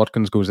Watkins.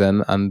 Watkins goes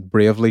in and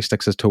bravely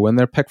sticks his toe in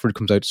there. Pickford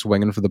comes out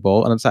swinging for the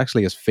ball, and it's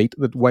actually his feet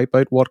that wipe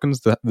out Watkins.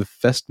 The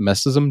fist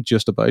misses him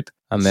just about,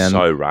 and then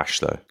so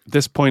rash though.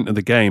 This point of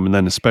the game, and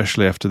then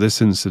especially after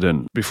this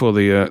incident, before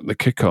the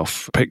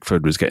kickoff,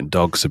 Pickford was getting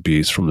dogs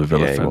abuse from the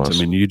Villa fans. I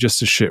mean, you're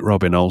just a shit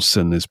Robin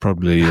Olsen is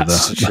probably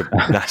such a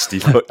nasty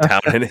put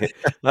down, isn't it?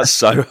 That's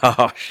so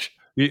harsh.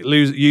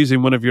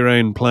 Using one of your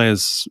own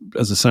players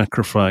as a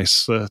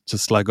sacrifice to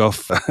slag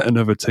off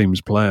another team's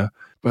player.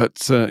 But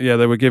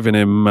they were giving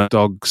him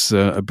dogs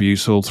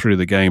abuse all through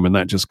the game, and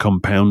that just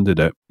compounded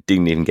it.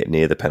 Didn't even get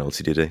near the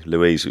penalty, did he?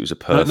 Louise, it was a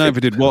perfect...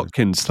 Neither did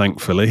Watkins,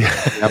 thankfully.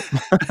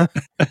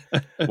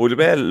 Well,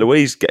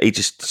 Louise, he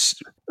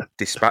just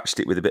dispatched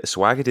it with a bit of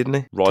swagger, didn't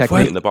he? Right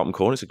foot in the bottom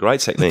corner. It's a great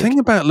technique. The thing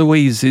about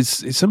Louise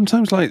is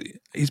sometimes like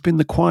he's been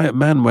the quiet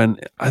man when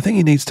I think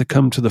he needs to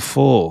come to the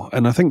fore.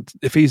 And I think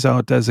if he's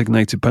our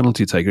designated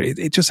penalty taker,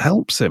 it just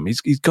helps him.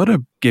 He's got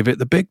to give it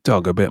the big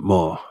dog a bit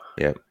more.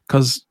 Yeah.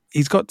 Because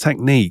he's got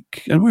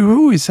technique. And we've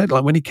always said,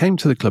 like, when he came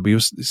to the club, he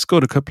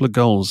scored a couple of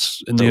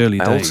goals in the early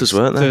days.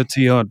 Weren't they?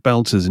 30-yard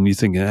belters, and you're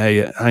thinking,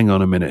 hey, hang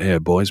on a minute here,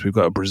 boys. We've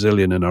got a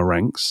Brazilian in our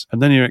ranks. And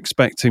then you're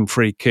expecting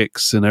free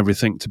kicks and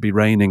everything to be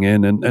raining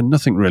in, and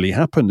nothing really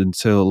happened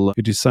until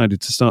he decided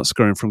to start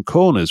scoring from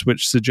corners,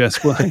 which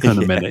suggests, well, hang on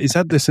a minute. He's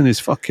had this in his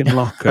fucking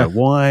locker.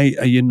 Why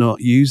are you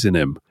not using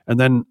him? And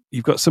then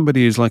you've got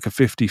somebody who's like a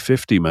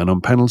 50-50 man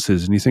on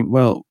penalties, and you think,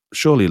 well,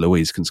 surely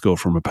Louise can score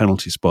from a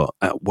penalty spot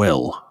at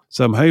will.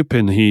 So I'm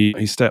hoping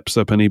he steps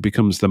up and he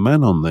becomes the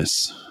man on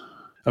this.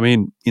 I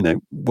mean,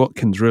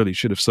 Watkins really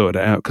should have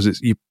sorted it out because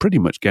you're pretty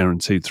much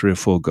guaranteed 3 or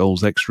 4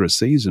 goals extra a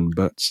season.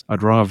 But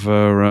I'd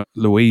rather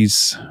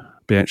Louise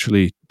be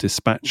actually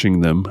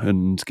dispatching them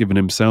and giving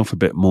himself a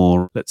bit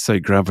more, let's say,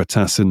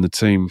 gravitas in the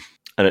team.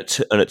 And at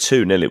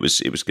 2-0,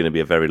 it was going to be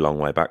a very long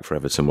way back for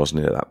Everton,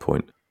 wasn't it, at that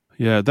point?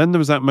 Yeah, then there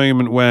was that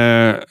moment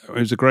where it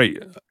was a great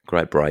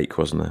break,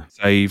 wasn't there?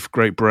 Save,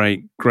 great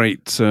break,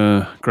 great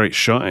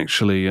shot,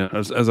 actually.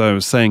 As I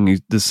was saying,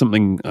 there's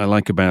something I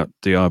like about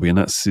Diaby, and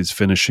that's his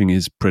finishing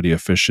is pretty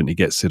efficient. He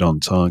gets it on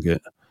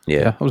target.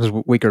 Yeah. That was his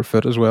weaker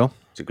foot as well.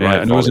 It's a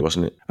great volley,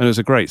 wasn't it? And it was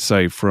a great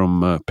save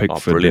from Pickford.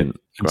 Oh, brilliant.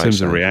 In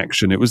terms of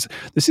reaction.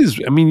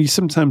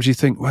 Sometimes you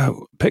think,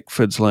 well,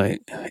 Pickford's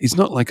he's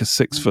not like a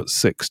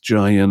 6'6"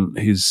 giant.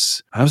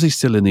 How's he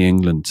still in the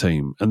England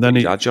team? And then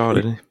he's agile,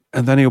 isn't he?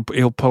 And then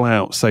he'll pull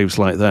out saves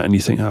like that, and you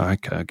think, oh,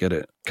 okay, I get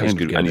it. He's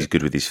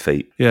good with his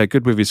feet. Yeah,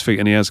 good with his feet,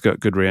 and he has got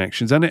good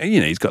reactions. And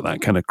he's got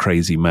that kind of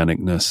crazy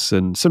manicness,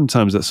 and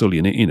sometimes that's all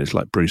you need. It's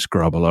like Bruce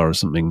Grobbelaar or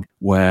something,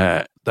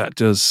 where that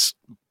does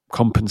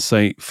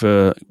compensate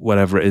for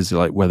whatever it is,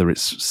 like whether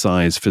it's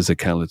size,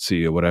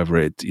 physicality, or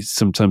whatever.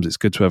 Sometimes it's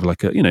good to have like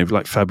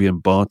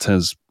Fabian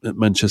Barthez at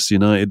Manchester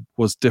United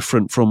was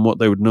different from what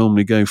they would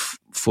normally go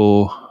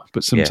for.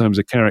 But sometimes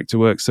a character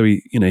works, so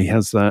he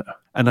has that,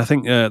 and I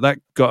think that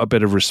got a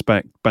bit of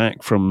respect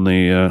back from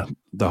the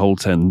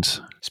Holt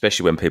end.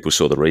 Especially when people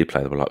saw the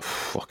replay, they were like,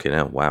 "Fucking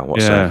hell, wow,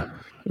 what's that?"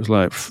 It was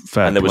like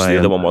fair. And there was play, the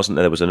other one, wasn't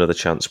there? There was another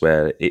chance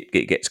where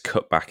it gets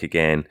cut back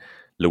again.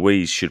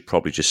 Louise should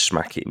probably just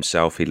smack it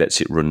himself. He lets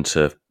it run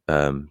to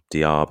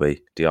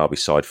Diaby. Diaby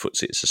side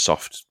foots it. It's a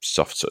soft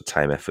sort of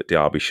tame effort.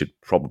 Diaby should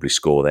probably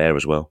score there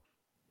as well.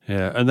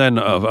 Yeah, and then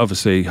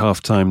obviously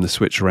half-time, the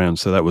switch around,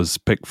 so that was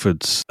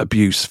Pickford's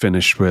abuse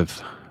finished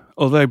with.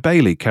 Although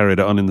Bailey carried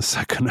it on in the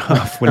second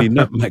half when he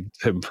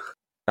nutmegged him.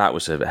 That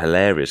was a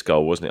hilarious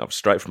goal, wasn't it?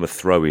 Straight from a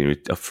throw-in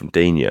from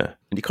Digne. And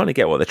you kind of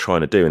get what they're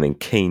trying to do, and then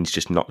Keane's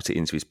just knocked it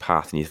into his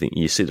path, and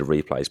you see the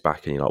replays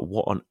back, and you're like,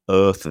 what on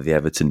earth are the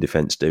Everton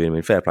defence doing? I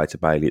mean, fair play to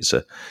Bailey, it's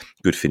a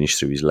good finish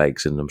through his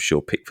legs, and I'm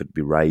sure Pickford would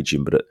be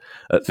raging, but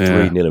at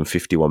 3-0 and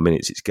 51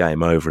 minutes, it's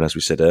game over, and as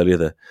we said earlier,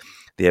 the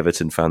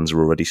Everton fans are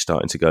already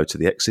starting to go to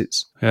the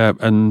exits. Yeah,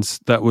 and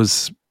that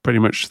was pretty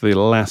much the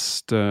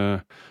last...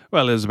 there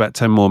was about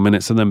 10 more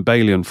minutes, and then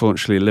Bailey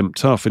unfortunately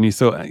limped off, and you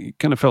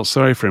kind of felt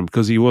sorry for him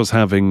because he was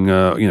having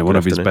one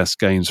of his best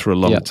games for a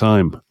long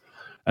time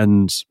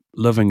and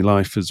loving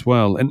life as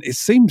well. And it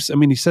seems,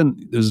 he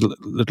sent there's a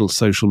little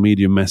social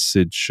media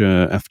message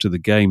after the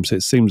game, so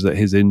it seems that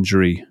his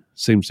injury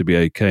seems to be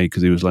okay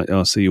because he was like,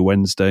 I'll see you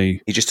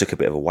Wednesday. He just took a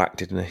bit of a whack,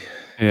 didn't he?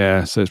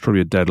 Yeah, so it's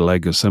probably a dead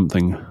leg or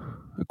something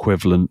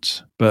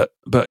equivalent. But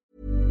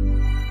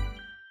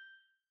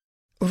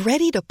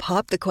Ready to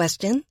pop the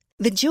question?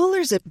 The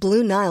jewelers at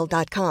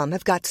BlueNile.com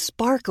have got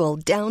sparkle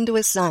down to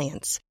a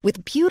science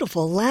with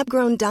beautiful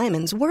lab-grown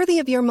diamonds worthy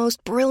of your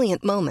most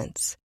brilliant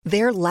moments.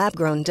 Their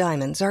lab-grown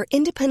diamonds are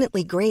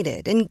independently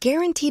graded and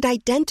guaranteed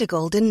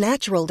identical to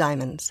natural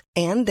diamonds,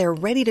 and they're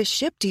ready to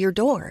ship to your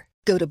door.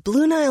 Go to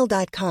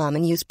BlueNile.com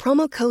and use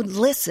promo code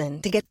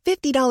LISTEN to get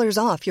 $50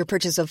 off your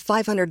purchase of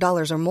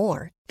 $500 or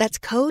more. That's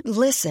code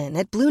LISTEN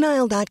at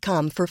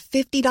BlueNile.com for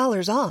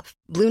 $50 off.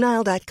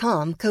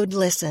 BlueNile.com, code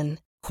LISTEN.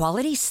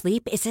 Quality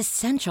sleep is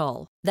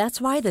essential.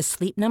 That's why the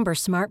Sleep Number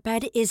Smart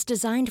Bed is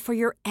designed for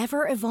your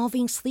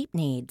ever-evolving sleep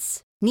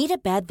needs. Need a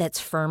bed that's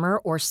firmer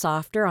or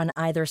softer on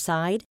either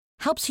side?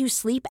 Helps you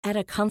sleep at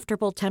a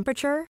comfortable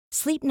temperature?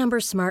 Sleep Number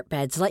Smart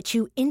Beds let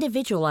you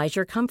individualize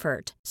your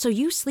comfort, so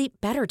you sleep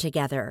better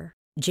together.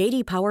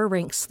 J.D. Power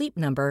ranks Sleep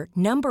Number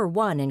number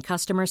 1 in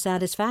customer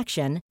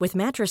satisfaction with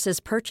mattresses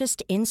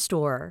purchased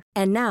in-store.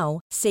 And now,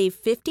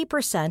 save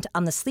 50%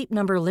 on the Sleep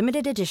Number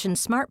Limited Edition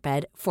Smart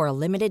Bed for a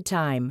limited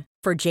time.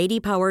 For J.D.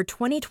 Power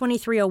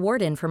 2023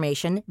 award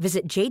information,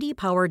 visit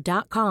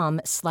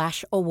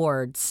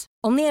jdpower.com/awards.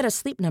 Only at a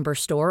Sleep Number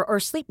store or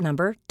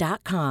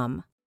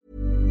sleepnumber.com.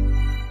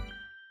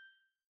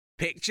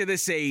 Picture the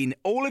scene.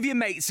 All of your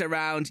mates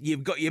around,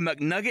 you've got your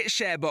McNugget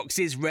share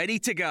boxes ready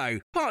to go.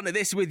 Partner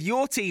this with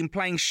your team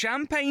playing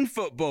champagne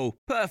football.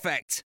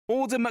 Perfect.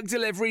 Order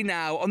McDelivery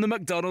now on the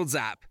McDonald's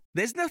app.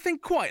 There's nothing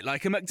quite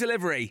like a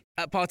McDelivery.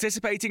 At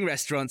participating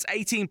restaurants,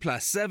 18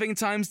 plus, serving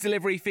times,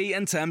 delivery fee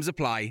and terms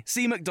apply.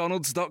 See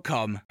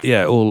mcdonalds.com.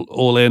 Yeah,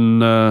 all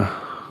in. And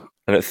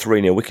at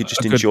 3-0, we could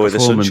just enjoy the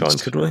sunshine,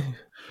 couldn't we?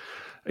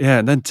 Yeah,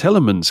 and then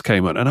Tielemans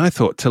came on, and I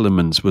thought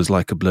Tielemans was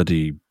like a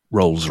bloody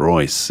Rolls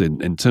Royce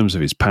in terms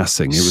of his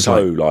passing. It was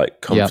so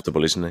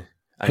comfortable, isn't he?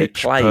 And he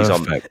plays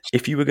perfect.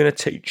 If you were going to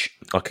teach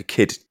like a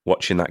kid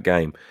watching that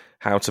game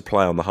how to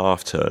play on the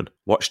half turn,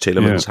 watch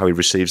Tielemans, how he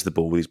receives the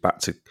ball with his back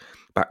to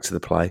the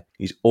play.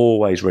 He's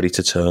always ready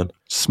to turn.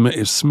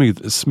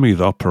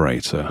 Smooth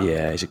operator.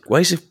 Yeah,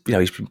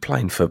 he's been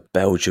playing for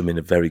Belgium in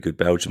a very good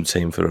Belgium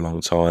team for a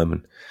long time,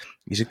 and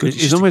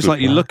he's almost like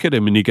you look at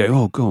him and you go,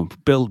 "Oh, go on,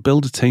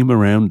 build a team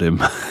around him."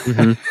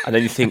 Mm-hmm. And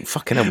then you think,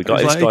 "Fucking hell, we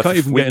got this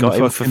guy. We got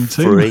him for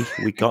free.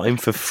 We got him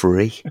for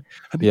free."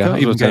 And he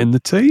can't even get in the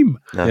team.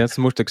 No. Yeah, it's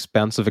the most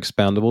expensive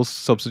expendables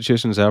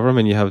substitutions ever. I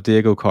mean, you have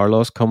Diego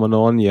Carlos coming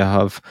on. You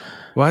have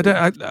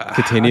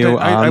Coutinho.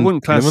 I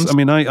wouldn't class. Tielemans. I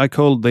mean, I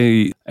called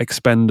the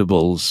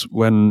expendables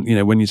when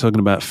you're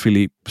talking about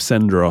Philippe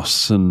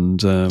Senderos and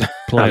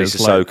players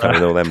like that.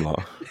 And all them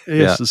lot.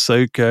 Yes,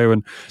 Sissoko,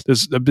 and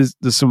there's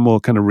some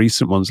more kind of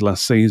recent ones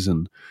last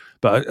season,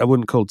 but I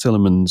wouldn't call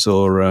Tielemans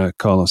or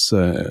Carlos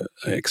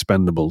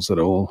expendables at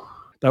all.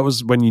 That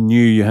was when you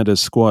knew you had a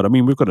squad. I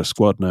mean, we've got a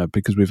squad now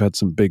because we've had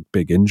some big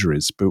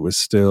injuries, but we're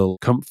still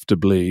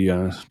comfortably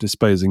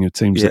disposing of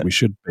teams that we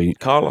should beat.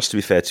 Carlos, to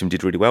be fair to him,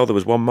 did really well. There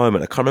was one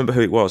moment, I can't remember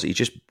who it was, he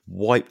just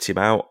wiped him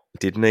out,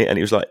 didn't he? And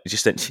he was like, he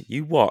just said,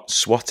 "You what?"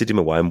 Swatted him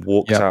away and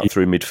walked out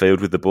through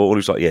midfield with the ball. He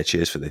was like, "Yeah,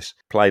 cheers for this."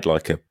 Played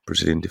like a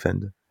Brazilian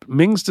defender.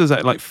 Mings does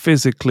that, like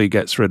physically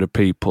gets rid of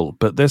people,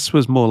 but this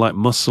was more like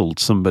muscled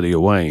somebody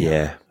away.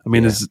 Yeah. I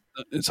mean, it's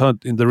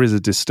hard. There is a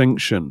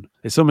distinction.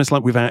 It's almost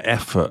like without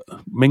effort.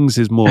 Mings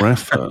is more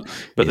effort,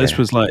 but this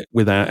was like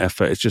without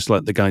effort. It's just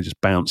like the guy just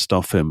bounced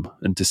off him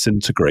and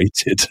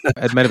disintegrated.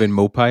 It might have been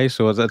Mopai,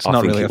 so it's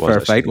not really a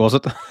fair fight, was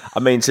it? I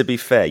mean, to be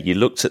fair, you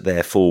looked at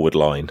their forward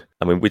line.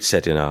 I mean, we'd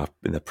said in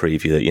the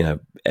preview that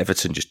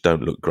Everton just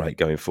don't look great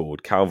going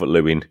forward.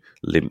 Calvert-Lewin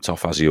limped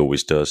off as he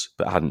always does,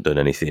 but hadn't done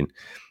anything.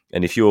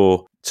 And if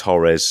you're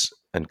Torres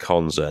and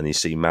Konza and you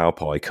see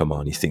Maupai come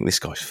on, you think this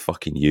guy's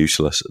fucking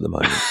useless at the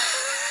moment.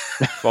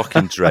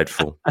 Fucking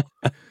dreadful.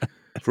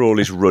 For all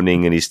his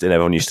running and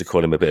everyone used to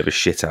call him a bit of a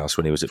shithouse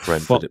when he was at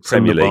Brentford at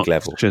Premier League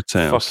level.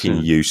 Fucking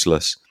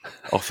useless.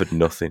 Offered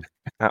nothing.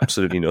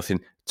 Absolutely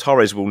nothing.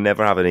 Torres will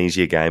never have an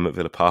easier game at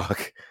Villa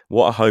Park.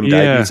 What a home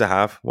debut to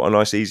have. What a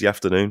nice easy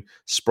afternoon.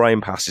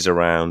 Spraying passes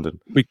around. And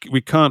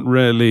we can't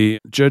really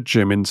judge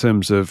him in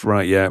terms of,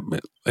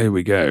 here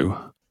we go.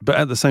 But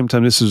at the same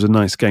time, this was a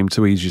nice game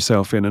to ease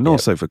yourself in. And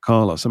also for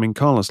Carlos. I mean,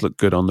 Carlos looked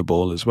good on the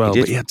ball as well.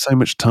 But he had so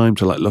much time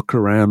to look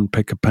around,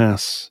 pick a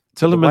pass.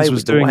 Tielemans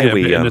was doing it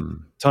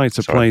in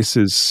tighter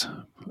places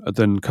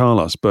than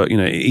Carlos. But,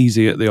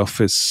 easy day at the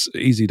office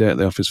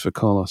for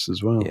Carlos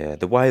as well. Yeah,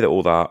 the way that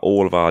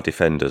all of our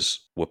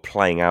defenders were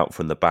playing out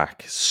from the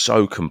back,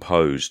 so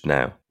composed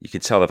now. You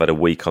could tell they've had a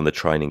week on the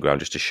training ground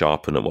just to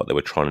sharpen up what they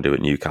were trying to do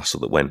at Newcastle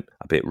that went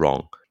a bit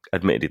wrong.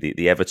 Admittedly,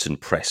 the Everton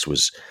press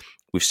was...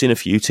 We've seen a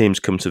few teams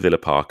come to Villa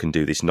Park and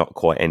do this not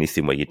quite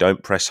anything where you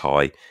don't press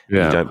high,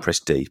 you don't press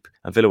deep.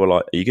 And Villa were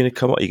like, are you going to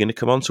come on? Are you going to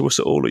come on to us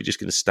at all? Or are you just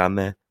going to stand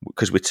there?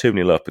 Because we're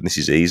 2-0 up and this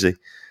is easy. Are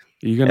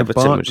you going to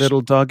bark,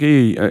 little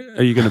doggy?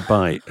 Are you going to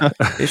bite?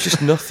 It's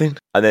just nothing.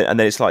 And then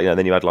it's like,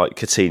 then you had like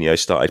Coutinho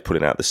started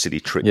putting out the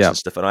silly tricks and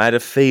stuff. And I had a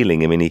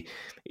feeling, I mean,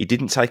 he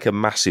didn't take a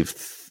massive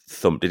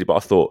thump, did he? But I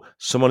thought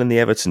someone in the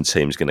Everton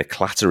team is going to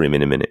clatter him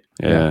in a minute.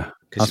 Yeah.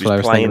 Because he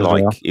was playing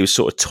he was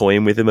sort of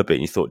toying with him a bit.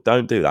 And you thought,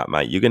 don't do that,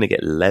 mate. You're going to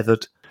get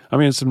leathered. I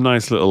mean, some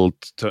nice little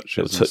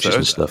touches,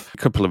 and stuff. A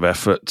couple of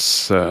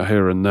efforts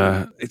here and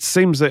there. It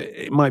seems that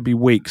it might be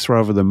weeks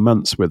rather than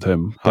months with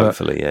him.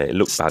 Hopefully, yeah. It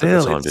looked bad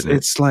at the time, didn't it?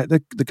 It's like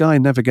the guy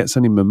never gets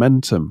any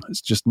momentum.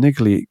 It's just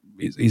niggly.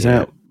 He's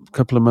out a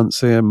couple of months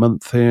here, a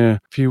month here, a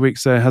few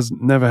weeks there, has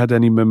never had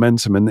any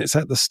momentum. And it's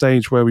at the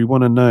stage where we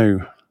want to know,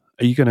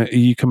 are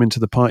you coming to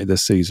the party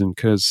this season?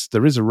 Because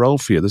there is a role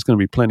for you. There's going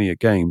to be plenty of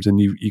games and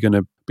you're going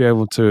to be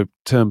able to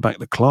turn back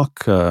the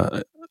clock.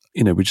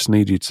 We just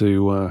need you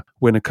to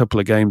win a couple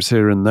of games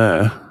here and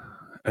there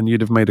and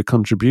you'd have made a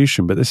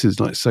contribution. But this is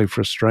like so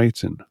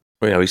frustrating.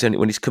 Well,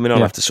 when he's coming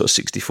on after sort of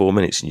 64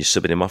 minutes and you're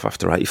subbing him off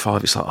after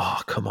 85, it's like,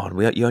 oh, come on.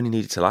 You only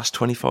needed to last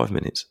 25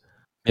 minutes.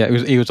 Yeah,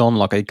 he was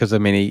unlucky because, I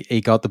mean, he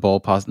got the ball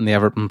past and the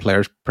Everton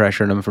players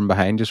pressuring him from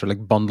behind, just sort of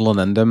like bundling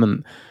into him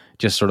and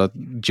just sort of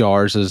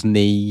jars his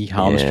knee,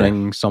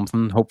 hamstring,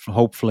 something.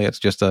 Hopefully it's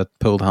just a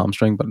pulled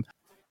hamstring, but...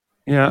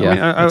 Yeah,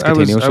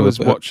 I was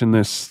watching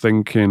this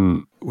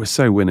thinking, we're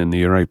so winning the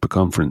Europa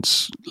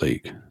Conference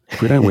League.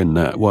 If we don't win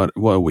that, what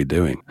are we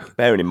doing?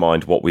 Bearing in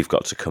mind what we've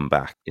got to come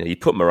back. You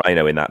put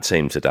Moreno in that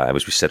team today,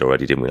 as we said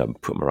already, didn't we?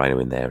 Put Moreno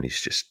in there and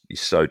he's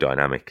so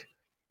dynamic.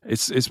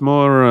 It's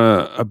more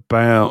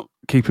about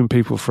keeping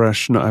people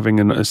fresh,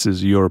 this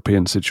is a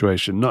European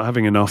situation, not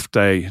having an off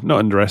day, not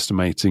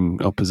underestimating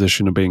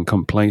opposition or being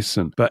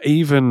complacent. But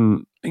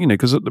even,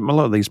 because a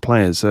lot of these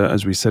players,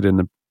 as we said in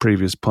the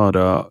previous pod,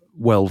 are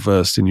well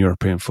versed in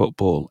European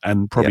football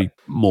and probably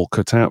more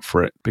cut out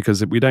for it,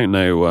 because we don't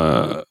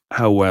know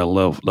how well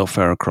they'll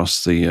fare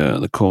across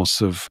the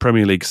course of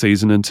Premier League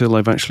season until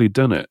they've actually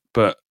done it.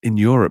 But in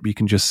Europe, you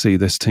can just see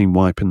this team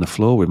wiping the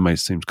floor with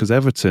most teams, because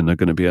Everton are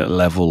going to be at a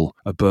level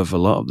above a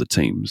lot of the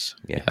teams.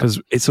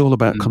 Because it's all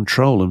about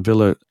control, and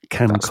Villa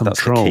can control.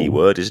 That's the key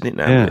word, isn't it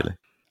now, really?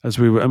 As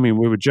we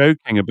were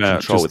joking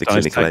about control just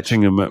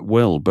dissecting them at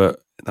will,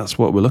 but that's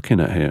what we're looking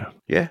at here.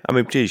 Yeah, I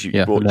mean, geez,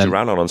 you brought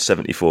Duran on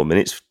 74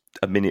 minutes.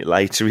 A minute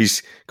later,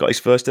 he's got his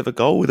first ever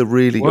goal with a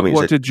really...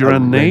 What did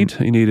Duran need?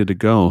 He needed a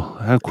goal.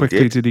 How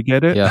quickly did he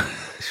get it? Yeah.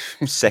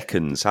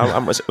 Seconds. How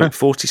much?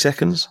 40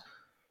 seconds?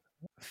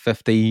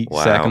 50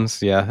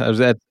 seconds, yeah.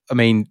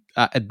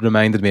 It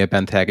reminded me of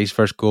Benteke's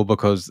first goal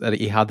because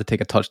he had to take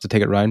a touch to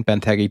take it round.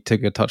 Benteke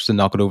took a touch to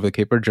knock it over the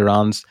keeper.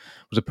 Duran's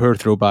was a poor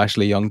throw by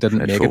Ashley Young, didn't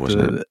make it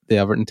to the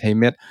Everton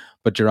teammate,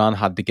 but Duran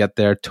had to get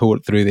there, toe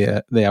it through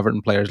the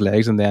Everton player's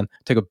legs, and then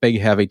took a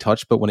big heavy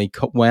touch, but when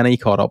he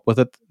caught up with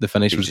it, the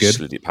finish was good.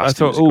 Slid it past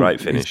him. It was a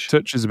great finish. His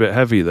touch is a bit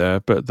heavy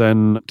there, but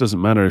then it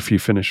doesn't matter if you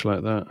finish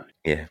like that.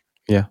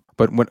 Yeah.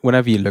 But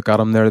whenever you look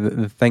at him there,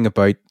 the thing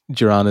about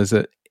Duran is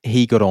that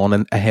he got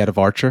on ahead of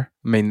Archer.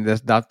 I mean,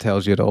 that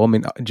tells you it all. I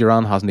mean,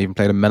 Duran hasn't even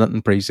played a minute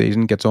in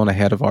pre-season, gets on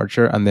ahead of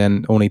Archer, and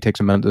then only takes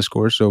a minute to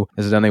score. So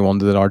is it any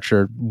wonder that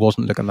Archer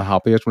wasn't looking the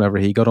happiest whenever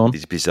he got on?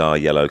 His bizarre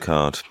yellow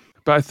card.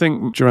 But I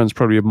think Duran's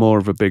probably more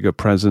of a bigger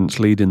presence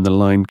leading the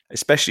line.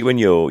 Especially when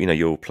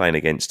you're playing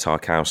against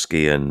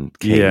Tarkowski and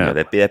King.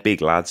 They're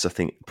big lads. I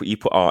think you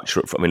put Archer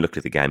up, look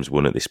at the game's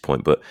won at this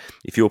point, but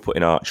if you're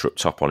putting Archer up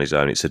top on his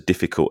own, it's a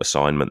difficult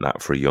assignment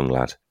that for a young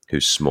lad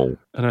who's small.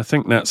 And I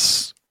think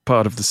that's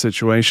part of the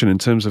situation in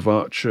terms of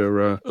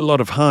Archer. A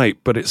lot of hype,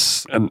 but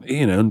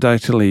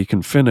undoubtedly he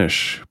can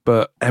finish.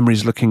 But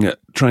Emery's looking at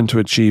trying to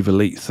achieve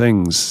elite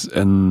things,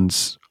 and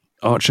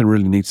Archer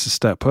really needs to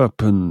step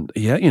up. And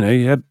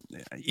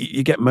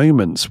you get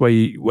moments where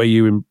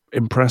you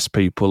impress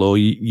people, or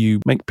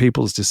you make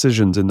people's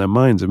decisions in their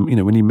minds. And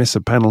when you miss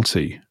a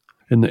penalty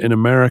in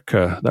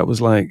America, that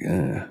was like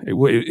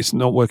it's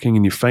not working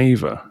in your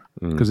favour.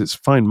 Because it's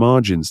fine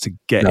margins to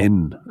get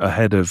in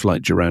ahead of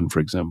like Duran, for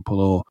example,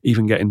 or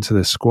even get into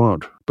this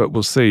squad. But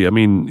we'll see. I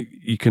mean,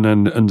 you can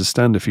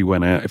understand if he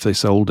went out, if they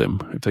sold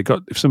him,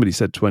 if somebody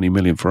said 20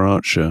 million for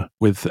Archer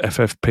with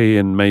FFP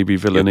and maybe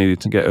Villa needed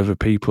to get other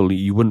people,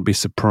 you wouldn't be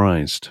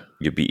surprised.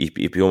 It'd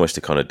be almost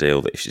the kind of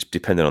deal that if it's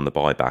depending on the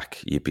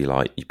buyback, you'd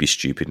be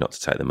stupid not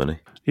to take the money.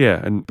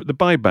 Yeah, and the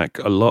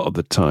buyback a lot of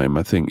the time,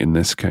 I think in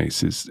this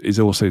case, is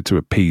also to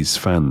appease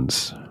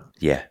fans.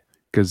 Yeah,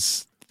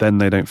 because then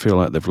they don't feel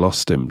like they've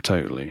lost him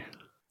totally.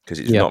 Because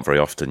it's not very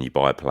often you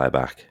buy a player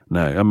back.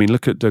 No, I mean,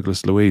 look at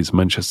Douglas Luiz,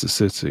 Manchester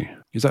City.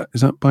 Is that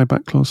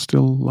buyback clause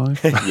still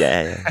live?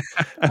 Yeah.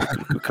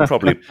 We could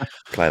probably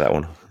play that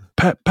one.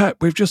 Pep,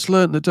 we've just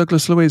learnt that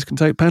Douglas Luiz can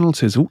take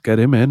penalties. Oh, get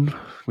him in.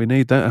 We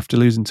need that after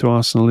losing to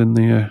Arsenal in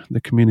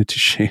the Community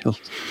Shield.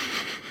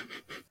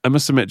 I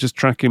must admit, just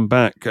tracking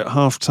back, at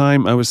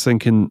half-time, I was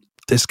thinking,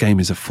 this game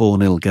is a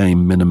 4-0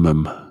 game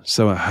minimum,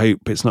 so I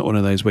hope it's not one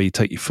of those where you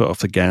take your foot off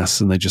the gas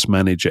and they just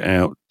manage it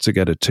out to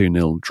get a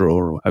 2-0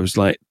 draw. I was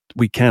like,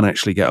 we can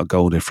actually get our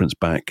goal difference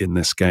back in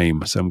this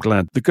game, so I'm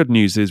glad. The good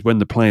news is when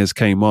the players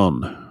came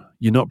on,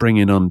 you're not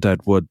bringing on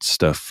deadwood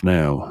stuff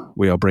now.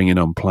 We are bringing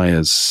on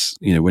players.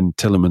 When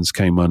Tielemans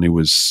came on, he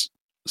was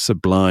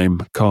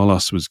sublime.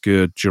 Carlos was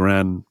good.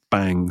 Duran,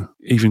 bang.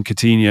 Even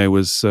Coutinho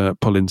was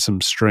pulling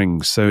some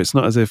strings. So it's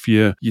not as if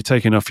you're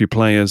taking off your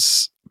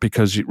players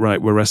because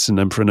we're resting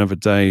them for another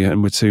day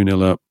and we're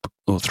 2-0 up,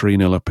 or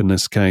 3-0 up in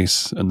this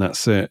case, and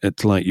that's it.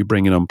 It's like you're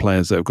bringing on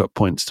players that have got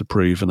points to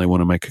prove and they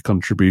want to make a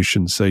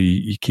contribution, so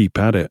you keep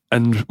at it.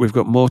 And we've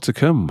got more to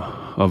come,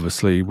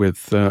 obviously,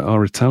 with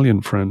our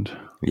Italian friend.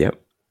 Yep.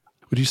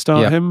 Would you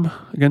start him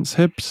against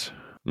Hibs?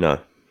 No.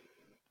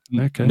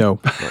 Okay. No.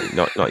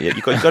 Not yet.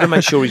 You've got to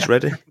make sure he's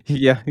ready.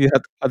 Yeah.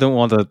 I don't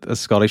want a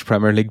Scottish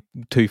Premier League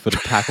 2-foot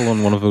tackle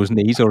on one of those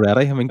knees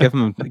already. I mean, give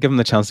him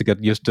the chance to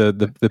get used to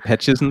the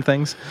pitches and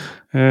things.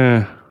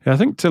 Yeah, I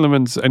think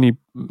Tielemans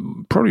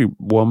probably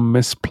one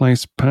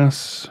misplaced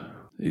pass.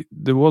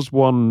 There was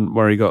one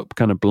where he got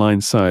kind of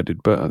blindsided,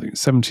 but I think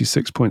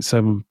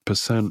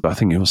 76.7%. I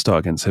think he'll start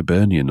against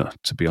Hibernian,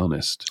 to be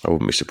honest. I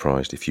wouldn't be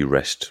surprised if you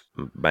rest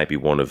maybe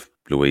one of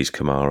Luis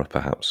Kamara,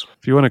 perhaps.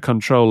 If you want to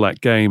control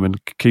that game and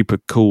keep a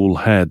cool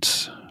head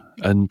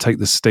and take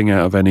the sting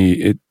out of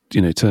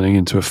turning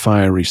into a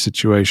fiery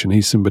situation,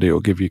 he's somebody who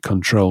will give you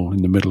control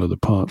in the middle of the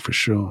park for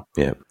sure.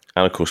 Yeah.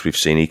 And of course, we've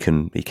seen he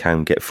can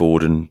get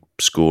forward and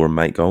score and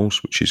make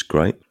goals, which is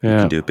great. Yeah. He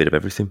can do a bit of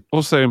everything.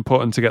 Also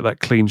important to get that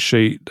clean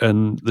sheet,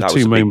 and the that two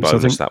was a moments. big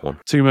bonus, I think that one.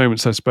 2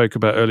 moments I spoke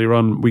about earlier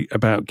on. We're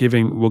going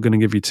to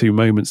give you 2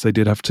 moments. They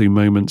did have 2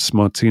 moments.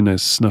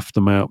 Martinez snuffed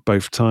them out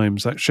both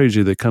times. That shows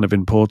you the kind of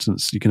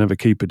importance. You can have a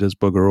keeper does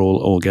bugger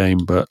all game,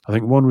 but I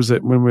think one was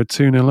it when we were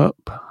 2-0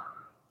 up.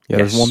 Yeah,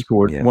 there's one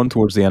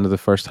towards the end of the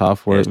first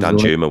half where it was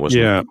Danjuma,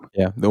 wasn't it?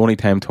 Yeah, the only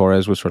time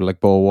Torres was sort of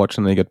like ball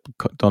watching, and he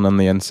got done on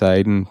the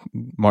inside, and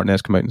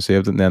Martinez came out and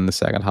saved it. And then the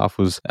second half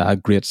was a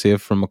great save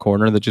from a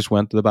corner that just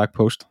went to the back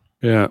post.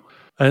 Yeah,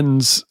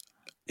 and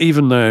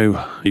even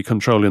though you're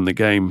controlling the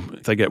game,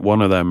 if they get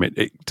one of them,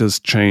 it does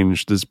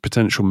change. There's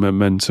potential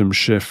momentum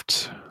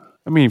shift.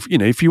 I mean,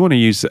 if you want to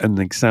use an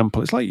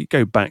example, it's like you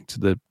go back to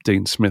the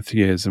Dean Smith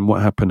years and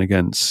what happened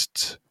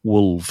against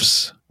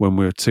Wolves when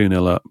we were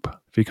 2-0 up.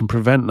 If you can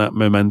prevent that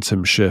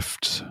momentum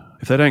shift,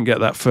 if they don't get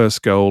that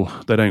first goal,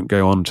 they don't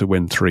go on to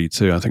win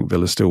 3-2. I think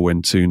Villa still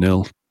win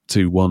 2-0,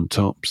 2-1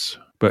 tops.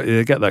 But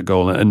they get that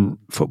goal, and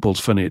football's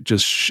funny.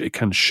 It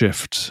can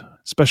shift.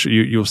 Especially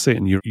you'll see it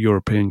in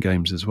European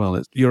games as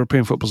well.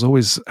 European football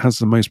always has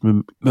the most,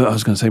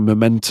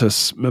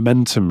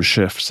 momentum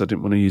shifts. I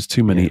didn't want to use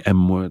too many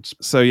M words.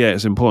 So yeah,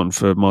 it's important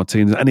for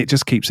Martinez, and it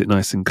just keeps it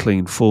nice and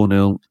clean.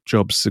 4-0,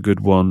 job's a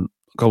good one.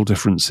 Goal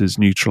differences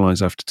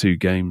neutralise after 2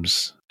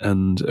 games,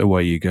 and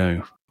away you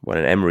go. Well,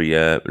 and Emery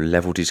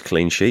levelled his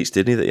clean sheets,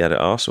 didn't he, that he had at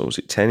Arsenal? Was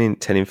it 10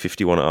 in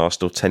 51 at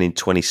Arsenal, 10 in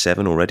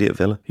 27 already at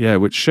Villa? Yeah,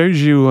 which shows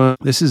you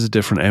this is a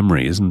different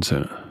Emery, isn't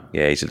it?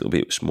 Yeah, he's a little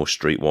bit more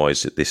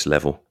streetwise at this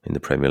level in the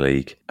Premier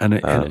League.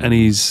 And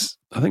he's,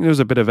 I think there was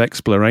a bit of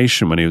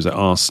exploration when he was at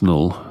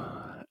Arsenal,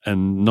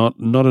 and not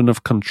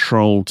enough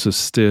control to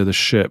steer the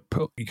ship.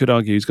 You could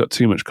argue he's got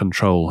too much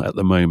control at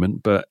the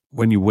moment, but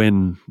when you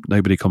win,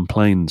 nobody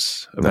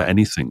complains about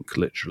anything,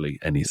 literally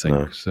anything.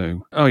 No.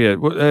 So,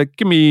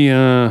 give me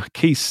a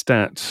key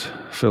stat,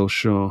 Phil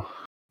Shaw.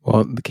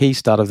 Well, the key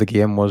stat of the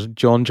game was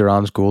John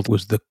Duran's goal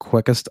was the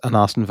quickest an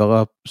Aston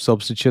Villa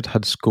substitute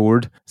had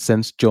scored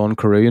since John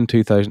Carew in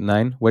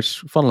 2009, which,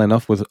 funnily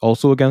enough, was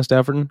also against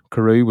Everton.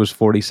 Carew was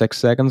 46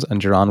 seconds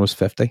and Duran was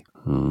 50.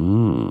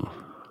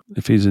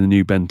 If he's in the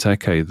new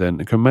Benteke, then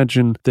you can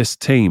imagine this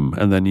team,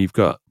 and then you've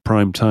got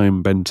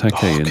primetime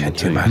Benteke in the team.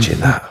 Can you imagine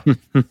that?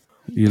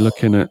 You're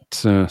looking at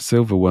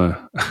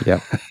silverware. Yeah.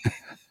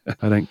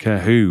 I don't care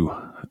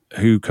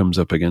who comes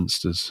up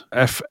against us.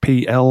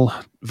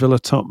 FPL Villa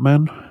top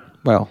man?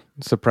 Well,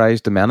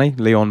 surprise to many.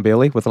 Leon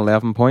Bailey with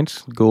 11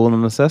 points, goal and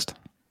an assist.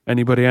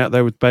 Anybody out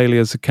there with Bailey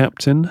as a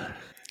captain?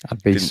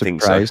 I'd be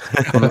surprised.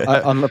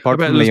 I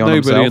bet there's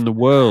nobody in the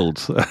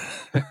world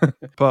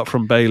apart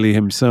from Bailey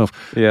himself.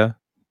 Yeah.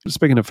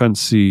 Speaking of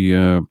fantasy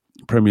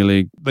Premier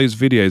League, those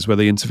videos where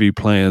they interview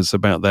players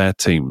about their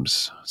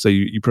teams. So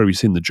you've probably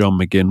seen the John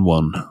McGinn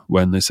one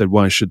when they said,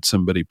 why should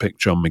somebody pick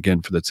John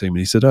McGinn for the team? And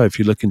he said, if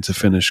you're looking to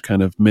finish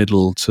kind of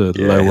middle to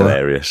lower.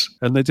 Hilarious.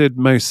 And they did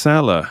Mo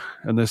Salah,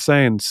 and they're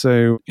saying,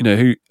 so,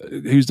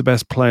 who's the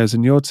best players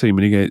in your team?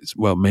 And he goes,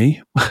 well,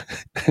 me.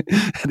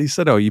 And he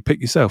said, you pick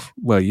yourself.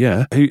 Well,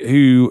 yeah.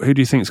 Who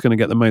do you think is going to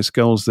get the most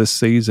goals this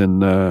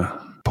season?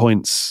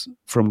 Points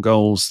from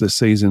goals this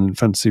season in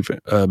fantasy?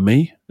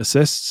 Me.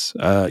 Assists?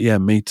 Yeah,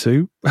 me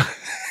too.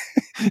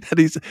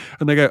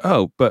 and they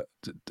go, but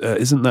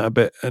isn't that a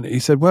bit? And he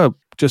said, well,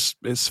 just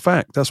it's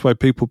fact. That's why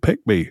people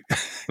pick me.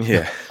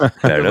 Yeah,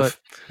 fair enough.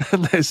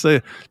 And they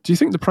say, do you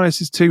think the price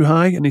is too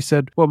high? And he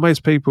said, well,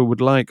 most people would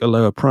like a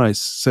lower price,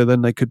 so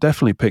then they could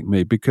definitely pick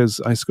me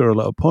because I score a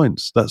lot of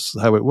points. That's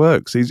how it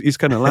works. He's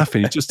kind of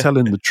laughing. He's just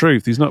telling the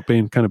truth. He's not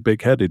being kind of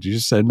big-headed. He's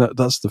just saying,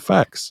 that's the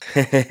facts.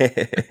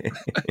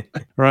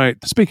 Right.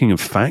 Speaking of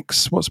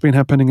facts, what's been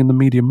happening in the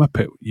Media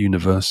Muppet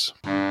universe?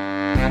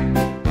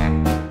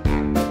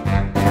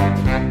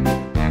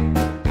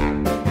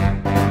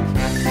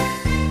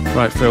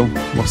 Right, Phil,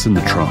 what's in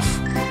the trough?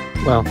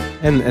 Well,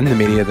 in the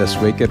media this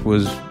week, it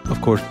was,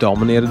 of course,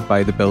 dominated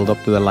by the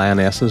build-up to the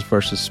Lionesses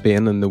versus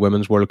Spain in the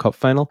Women's World Cup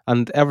final,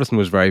 and everything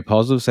was very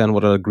positive, saying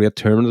what a great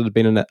tournament it had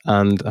been in it,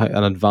 and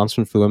an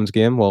advancement for the women's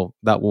game. Well,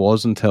 that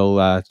was until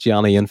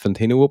Gianni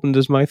Infantino opened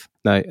his mouth.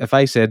 Now, if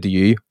I said to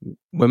you,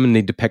 women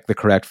need to pick the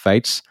correct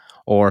fights,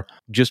 or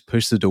just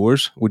push the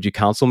doors, would you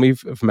cancel me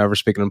from ever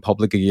speaking in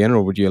public again,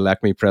 or would you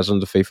elect me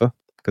president of FIFA?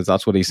 Because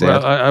that's what he said.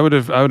 Well, I would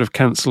have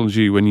cancelled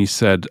you when you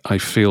said, I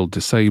feel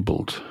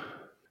disabled.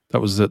 That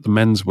was at the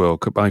Men's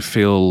World Cup. I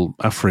feel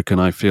African.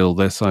 I feel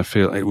this. I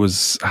feel it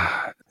was.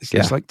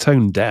 It's like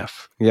tone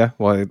deaf. Yeah.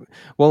 Well.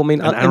 I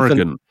mean, and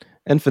arrogant.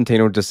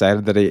 Infantino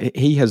decided that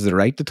he has the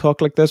right to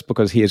talk like this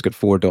because he has got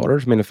 4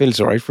 daughters. I mean, I feel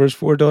sorry for his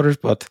 4 daughters,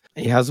 but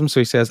he has them.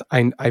 So he says,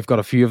 I've got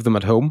a few of them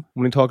at home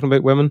when he's talking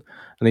about women.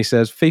 And he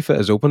says, FIFA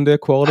is open to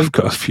equality. I've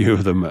got a few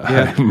of them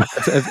at home.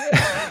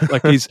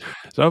 Like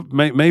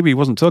maybe he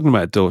wasn't talking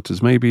about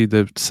daughters. Maybe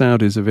the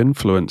Saudis have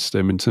influenced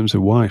him in terms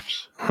of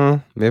wives.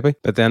 Maybe.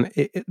 But then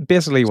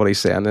basically what he's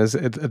saying is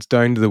it's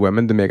down to the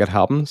women to make it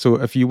happen. So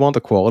if you want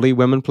equality,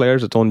 women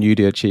players, it's on you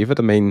to achieve it.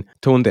 I mean,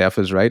 Tone Deaf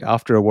is right.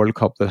 After a World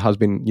Cup that has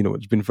been,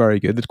 it's been very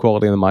good. The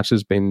quality of the match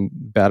has been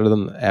better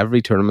than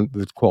every tournament.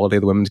 The quality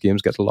of the women's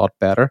games gets a lot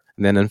better.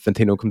 And then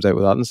Infantino comes out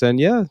with that and saying,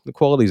 yeah, the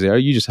quality's there.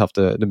 You just have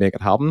to make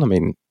it happen. I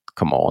mean,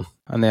 come on.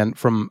 And then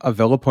from a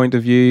Villa point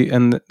of view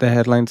in the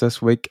headlines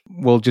this week,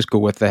 we'll just go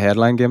with the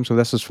headline game. So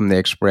this is from the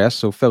Express,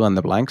 so fill in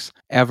the blanks.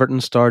 Everton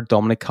star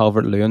Dominic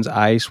Calvert-Lewin's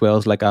eye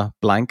swells like a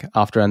blank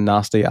after a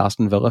nasty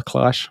Aston Villa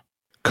clash.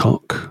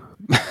 Cock.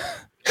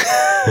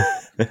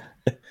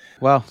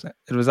 Well,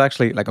 it was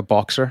actually like a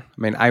boxer.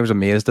 I mean, I was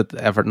amazed that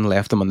Everton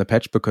left him on the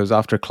pitch because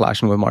after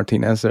clashing with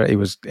Martinez there, he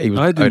was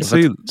I didn't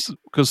see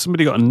because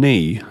somebody got a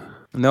knee.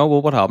 No,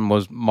 well, what happened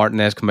was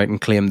Martinez came out and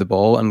claimed the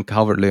ball, and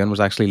Calvert-Lewin was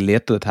actually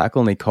late to the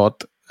tackle, and he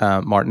caught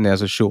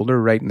Martinez's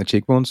shoulder right in the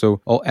cheekbone. So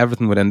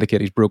everything would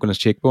indicate he's broken his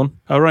cheekbone.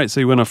 Oh, right.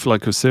 So he went off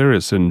like a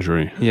serious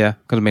injury. Yeah,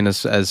 because I mean,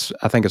 as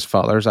I think his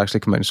father's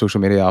actually come out on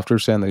social media after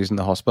saying that he's in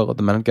the hospital at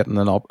the minute getting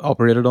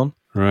operated on.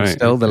 Right. But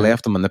still, they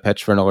left him on the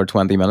pitch for another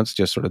 20 minutes,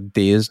 just sort of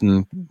dazed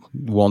and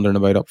wandering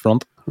about up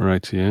front.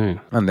 Right, yeah.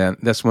 And then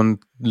this one,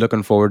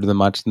 looking forward to the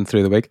match and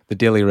through the week, the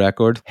Daily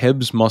Record,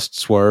 Hibs must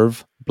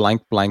swerve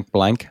blank, blank,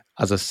 blank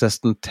as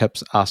assistant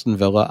tips Aston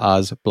Villa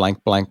as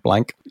blank, blank,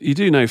 blank. You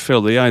do know,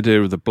 Phil, the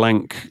idea of the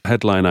blank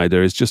headline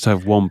idea is just to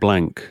have one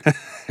blank.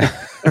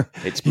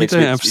 It's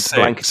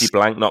blankety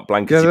blank, not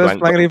blankety blank.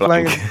 Blankety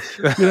blank.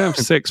 You don't have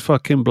 6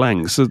 fucking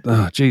blanks.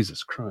 Oh,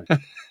 Jesus Christ.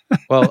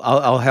 Well,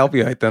 I'll help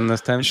you out then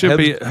this time. It should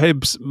be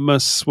Hibs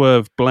must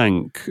swerve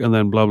blank and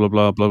then blah, blah,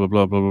 blah, blah, blah,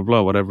 blah, blah, blah,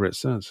 blah, whatever it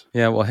says.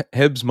 Yeah, well,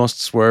 Hibs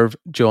must swerve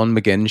John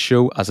McGinn's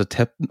show as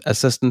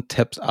assistant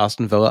tips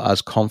Aston Villa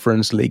as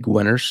Conference League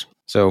winners.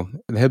 So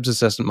the Hibs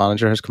assistant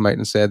manager has come out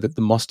and said that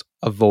they must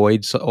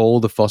avoid all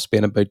the fuss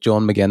being about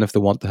John McGinn if they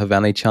want to have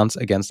any chance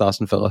against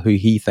Aston Villa, who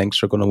he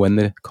thinks are going to win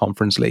the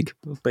Conference League.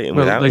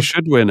 Well, they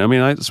should win. I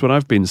mean, that's what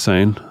I've been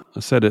saying. I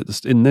said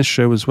it in this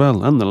show as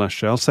well, and the last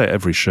show. I'll say it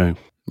every show.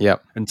 Yeah.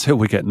 Until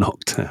we get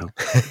knocked out.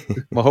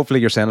 Well, hopefully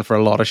you're saying it for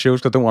a lot of shows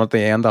because I don't want it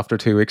to end after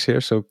 2 weeks here.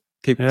 So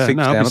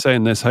I'll be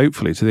saying this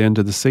hopefully to the end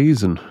of the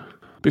season.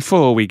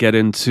 Before we get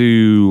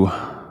into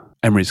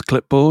Emery's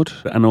clipboard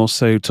and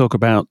also talk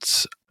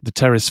about the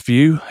terrace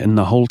view in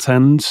the Holt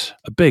End,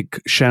 a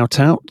big shout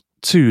out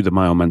to the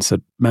My Old Man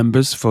Said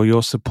members for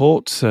your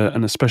support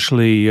and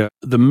especially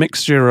the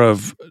mixture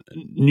of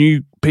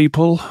new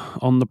people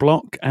on the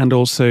block and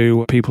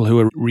also people who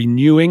are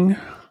renewing.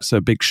 So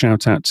a big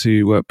shout out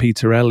to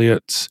Peter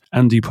Elliott,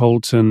 Andy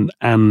Poulton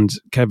and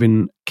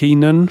Kevin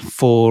Keenan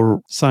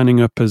for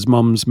signing up as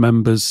Mums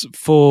members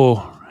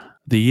for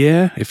the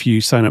year. If you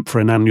sign up for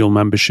an annual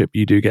membership,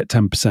 you do get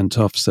 10%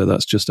 off. So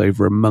that's just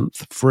over a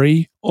month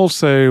free.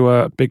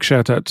 Also, big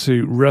shout out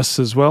to Russ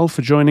as well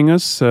for joining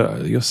us.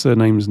 Your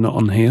surname's not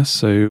on here.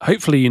 So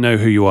hopefully you know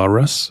who you are,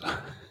 Russ.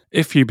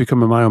 If you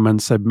become a My Old Man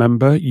Said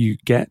member, you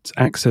get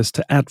access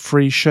to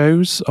ad-free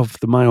shows of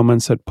the My Old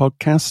Man Said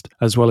podcast,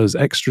 as well as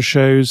extra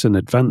shows and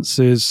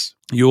advances.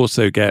 You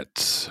also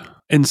get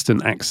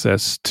instant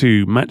access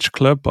to Match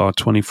Club, our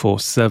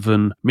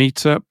 24/7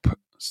 meetup.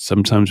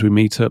 Sometimes we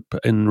meet up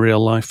in real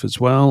life as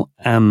well,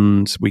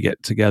 and we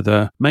get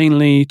together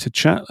mainly to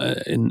chat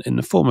in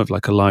the form of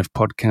like a live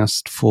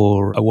podcast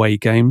for away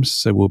games.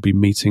 So we'll be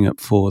meeting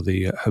up for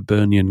the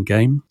Hibernian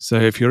game. So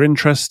if you're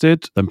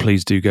interested, then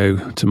please do go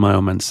to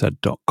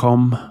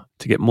myoldmansaid.com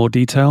to get more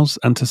details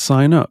and to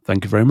sign up.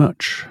 Thank you very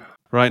much.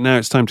 Right now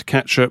it's time to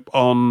catch up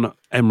on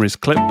Emery's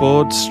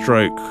clipboard,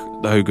 stroke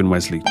the Hogan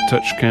Wesley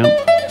touch count.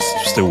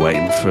 Still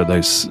waiting for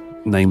those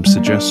name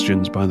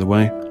suggestions, by the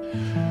way.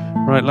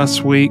 Right,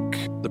 last week,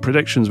 the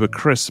predictions were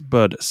Chris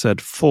Budd said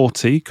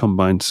 40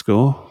 combined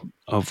score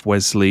of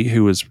Wesley,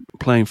 who was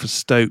playing for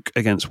Stoke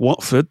against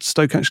Watford.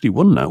 Stoke actually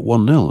won that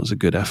 1-0. It was a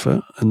good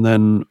effort. And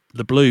then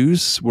the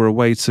Blues were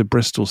away to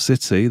Bristol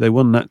City. They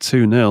won that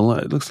 2-0.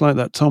 It looks like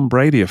that Tom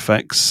Brady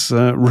effect's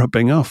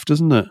rubbing off,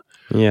 doesn't it?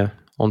 Yeah,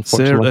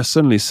 unfortunately. They're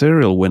suddenly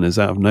serial winners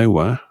out of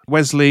nowhere.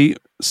 Wesley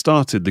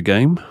started the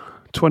game,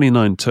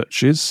 29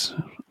 touches,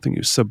 think he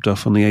was subbed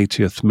off on the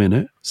 80th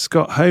minute.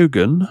 Scott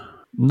Hogan,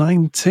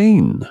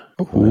 19.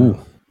 Ooh.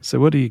 So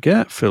what do you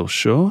get, Phil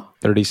Shaw?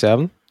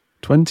 37.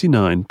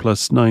 29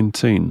 plus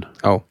 19.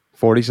 Oh,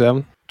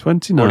 47.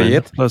 29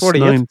 48. plus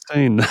 48.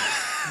 19.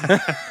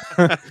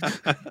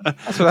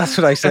 That's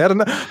what I said.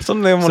 And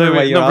suddenly I'm wondering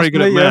why you're not very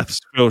good at asking me, maths,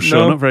 Phil Shaw.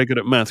 No. Not very good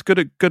at maths. Good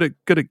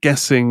at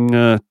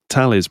guessing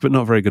tallies, but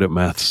not very good at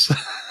maths.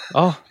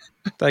 Oh,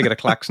 did I get a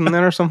klaxon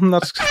then or something?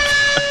 That's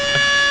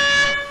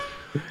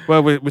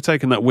Well, we're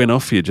taking that win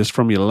off you just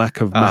from your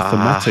lack of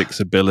mathematics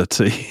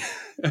ability.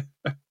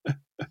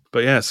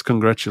 But yes,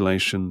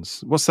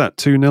 congratulations. What's that,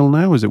 2-0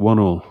 now? Is it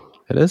 1-1?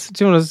 It is.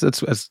 Do you know it's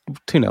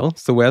 2-0?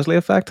 It's the Wesley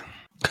effect.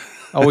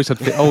 Always had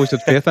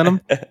faith in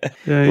him.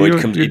 Yeah, well,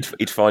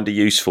 he'd find a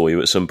use for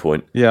you at some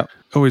point. Yeah.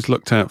 always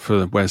looked out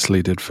for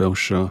Wesley, did Phil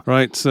Shaw.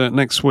 Right,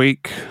 next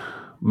week,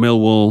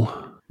 Millwall.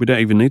 We don't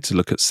even need to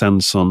look at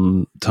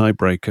Sanson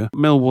tiebreaker.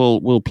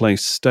 Millwall will play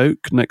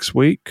Stoke next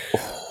week.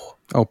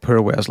 Oh,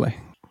 poor Wesley.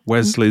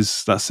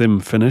 Wesley's, that's him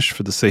finished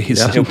for the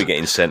season. Yeah, he'll be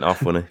getting sent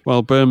off, won't he?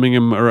 Well,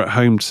 Birmingham are at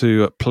home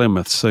to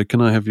Plymouth, so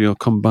can I have your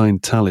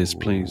combined tallies,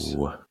 please?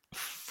 Ooh,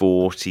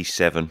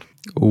 47.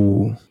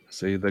 Ooh.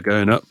 See, they're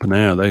going up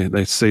now.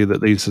 They see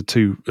that these are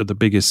two of the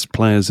biggest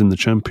players in the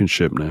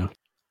championship now.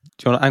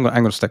 Do you want? I'm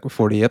going to stick with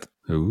 48.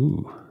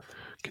 Ooh.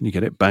 Can you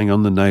get it bang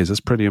on the nose? That's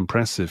pretty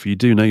impressive. You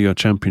do know your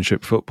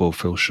championship football,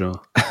 Phil Shaw.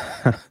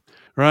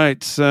 Right,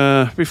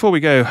 before we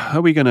go,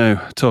 are we going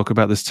to talk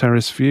about this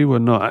terrace view or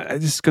not?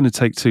 This is going to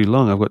take too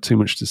long. I've got too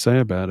much to say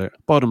about it.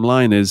 Bottom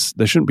line is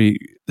there shouldn't be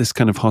this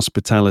kind of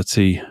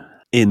hospitality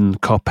in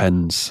Cop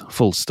Ends,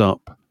 full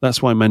stop.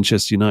 That's why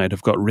Manchester United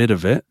have got rid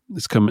of it.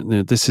 It's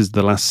coming. This is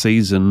the last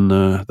season.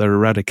 They're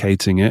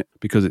eradicating it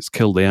because it's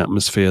killed the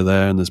atmosphere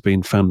there, and there's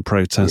been fan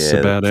protests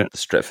about it. The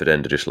Stretford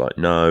End are just like,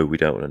 no, we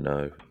don't want to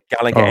know.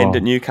 Gallagher End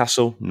at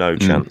Newcastle, no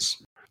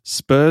chance.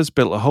 Spurs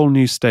built a whole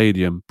new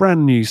stadium,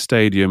 brand new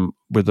stadium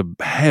with a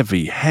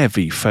heavy,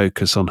 heavy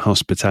focus on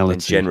hospitality.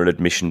 And general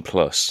admission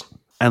plus.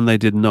 And they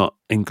did not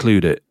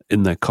include it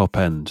in their Cop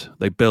End.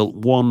 They built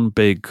one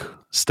big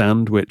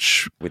stand,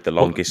 which... with the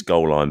longest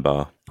goal line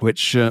bar.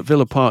 Which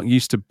Villa Park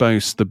used to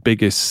boast the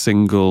biggest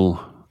single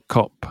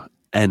Cop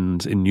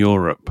End in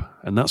Europe.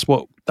 And that's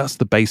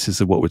the basis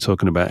of what we're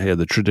talking about here,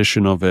 the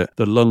tradition of it,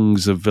 the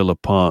lungs of Villa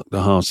Park,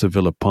 the heart of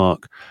Villa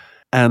Park.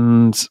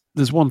 And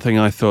there's one thing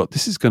I thought,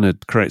 this is going to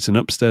create an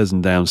upstairs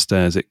and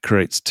downstairs. It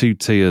creates two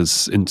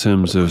tiers in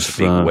terms of...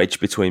 a big wedge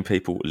between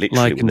people, literally,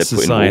 like when in they're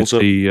putting walls up.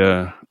 society,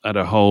 at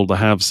a whole, the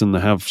haves and the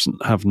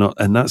have not.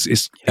 And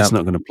it's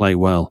not going to play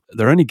well.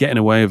 They're only getting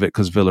away with it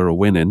because Villa are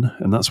winning.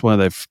 And that's why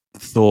they've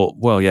thought,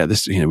 well, yeah,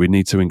 this, we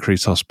need to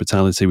increase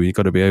hospitality. We've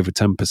got to be over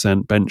 10%,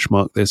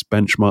 benchmark this,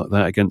 benchmark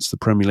that against the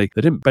Premier League.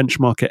 They didn't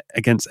benchmark it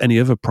against any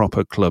other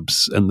proper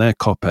clubs and their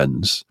Cop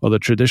Ends, or the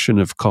tradition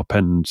of Cop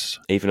Ends.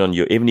 Even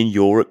in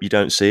Europe, you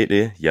don't see it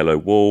here. Yellow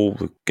wall,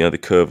 the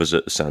curvers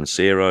at San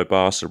Siro,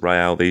 Barca,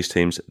 Real, these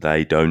teams,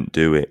 they don't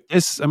do it. I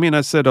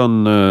said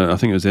on, I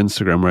think it was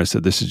Instagram, where I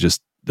said this is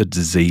just the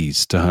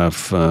disease to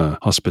have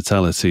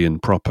hospitality in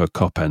proper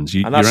Cop Ends.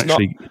 And that's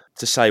not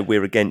to say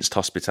we're against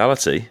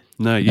hospitality.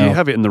 No, you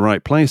have it in the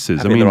right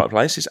places. In the right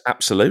places,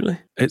 absolutely.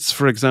 It's,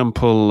 for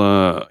example,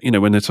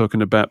 when they're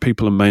talking about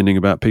people and moaning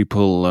about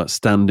people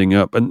standing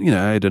up. And,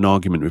 I had an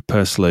argument with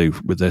Purslow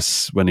with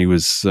this when he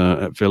was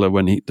at Villa,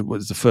 it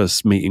was the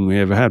first meeting we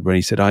ever had, where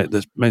he said,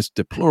 the most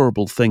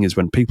deplorable thing is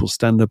when people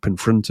stand up in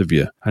front of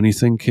you. And you're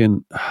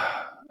thinking...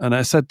 And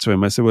I said to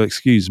him, well,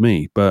 excuse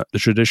me, but the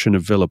tradition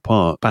of Villa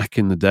Park back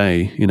in the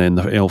day, in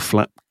the old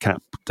flat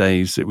cap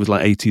days, it was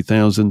like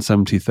 80,000,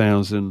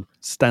 70,000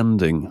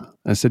 standing.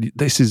 I said,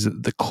 this is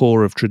the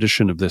core of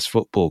tradition of this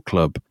football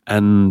club.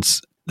 And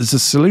there's a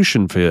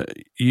solution for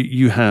it.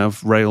 You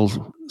have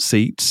rail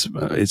seats,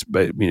 it's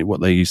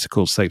what they used to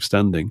call safe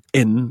standing,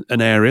 in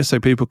an area so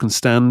people can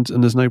stand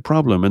and there's no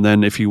problem. And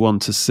then if you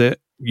want to sit,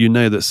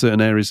 that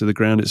certain areas of the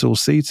ground, it's all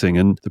seating,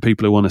 and the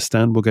people who want to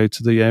stand will go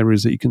to the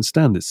areas that you can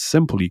stand. It's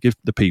simple. You give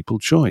the people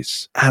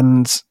choice.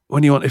 And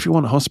if you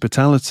want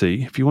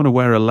hospitality, if you want to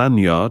wear a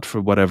lanyard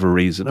for whatever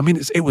reason,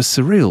 it was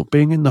surreal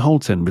being in the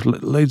Holton with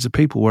loads of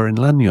people wearing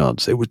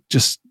lanyards. It would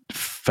just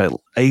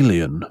felt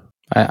alien.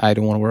 I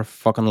don't want to wear a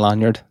fucking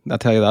lanyard. I'll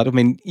tell you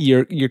that.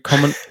 You're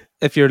coming...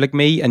 If you're like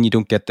me and you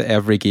don't get to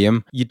every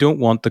game, you don't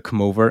want to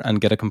come over and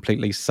get a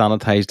completely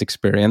sanitized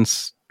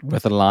experience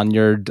with a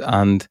lanyard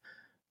and...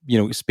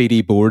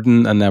 speedy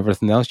boarding and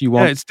everything else.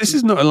 This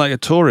is not like a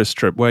tourist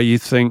trip where you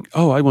think,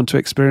 I want to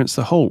experience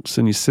the Holts,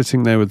 and you're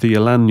sitting there with the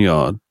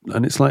lanyard,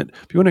 and it's like,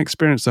 if you want to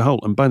experience the Holt,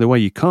 and by the way,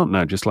 you can't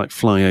now just like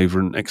fly over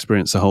and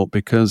experience the Holt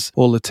because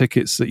all the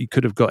tickets that you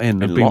could have got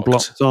in have been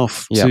blocked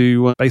off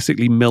to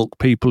basically milk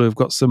people who've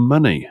got some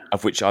money.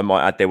 Of which I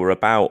might add, there were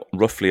about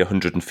roughly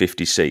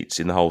 150 seats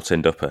in the Holt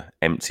End Upper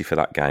empty for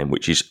that game,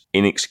 which is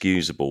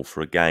inexcusable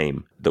for a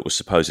game that was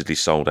supposedly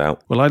sold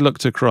out. Well, I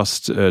looked across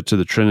to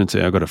the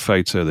Trinity. I got a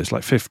photo that's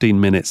like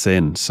 15 minutes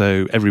in,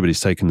 so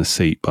everybody's taken the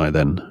seat by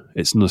then.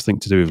 It's nothing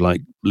to do with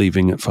like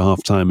leaving it for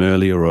half time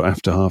earlier or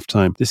after half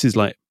time. This is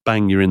like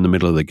bang, you're in the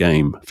middle of the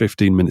game,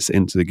 15 minutes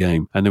into the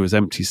game, and there was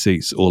empty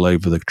seats all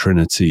over the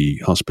Trinity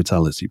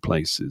hospitality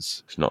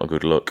places. It's not a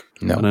good look.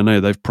 No. And I know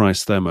they've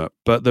priced them up.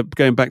 But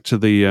going back to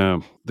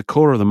the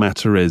core of the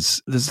matter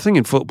is, there's a thing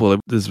in football,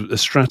 there's a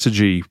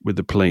strategy with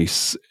the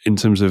police in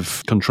terms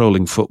of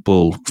controlling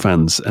football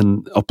fans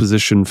and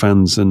opposition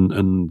fans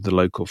and the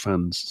local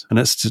fans. And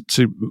that's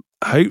to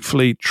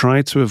hopefully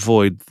try to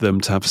avoid them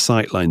to have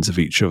sight lines of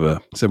each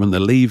other. So when they're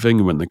leaving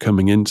and when they're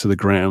coming into the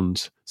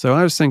ground. So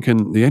I was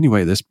thinking the only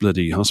way this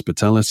bloody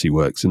hospitality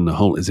works in the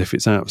Holt is if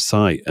it's out of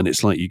sight and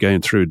it's like you're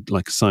going through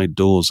like side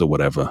doors or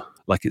whatever.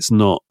 Like it's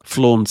not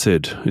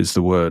flaunted is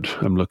the word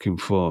I'm looking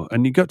for.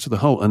 And you go to the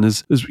Holt and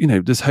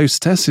there's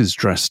hostesses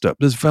dressed up.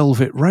 There's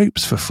velvet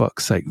ropes, for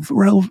fuck's sake.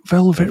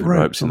 Velvet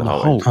ropes in the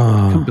Holt.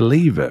 I can't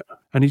believe it.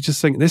 And you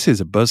just think, this is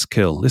a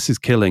buzzkill. This is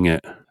killing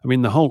it. I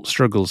mean, the Holt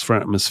struggles for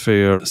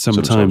atmosphere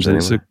sometimes and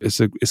anyway.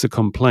 it's a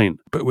complaint.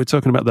 But we're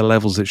talking about the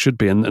levels it should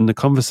be. And the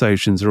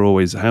conversations are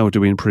always, how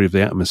do we improve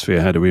the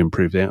atmosphere? How do we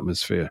improve the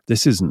atmosphere?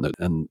 This isn't it,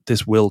 and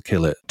this will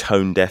kill it.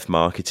 Tone-deaf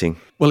marketing.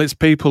 Well, it's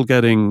people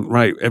getting,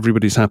 right,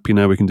 everybody's happy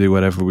now, we can do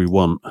whatever we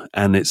want.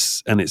 And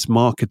it's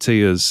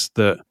marketeers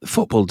that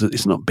football,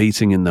 it's not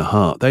beating in the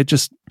heart. They're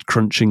just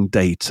crunching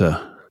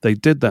data. They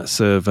did that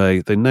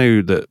survey. They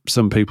know that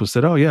some people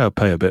said, oh, yeah, I'll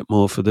pay a bit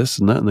more for this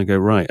and that. And they go,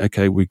 right,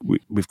 okay, we've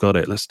got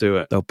it. Let's do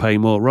it. They'll pay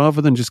more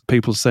rather than just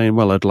people saying,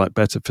 well, I'd like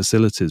better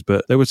facilities.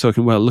 But they were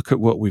talking, well, look at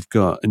what we've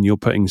got. And you're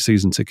putting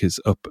season tickets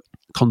up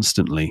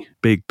constantly,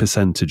 big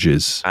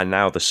percentages. And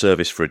now the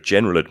service for a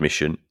general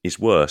admission is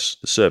worse.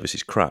 The service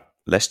is crap.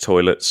 Less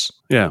toilets.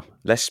 Yeah.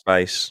 Less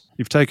space.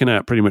 You've taken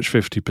out pretty much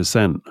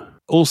 50%.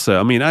 Also,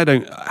 I mean,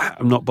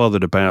 I'm not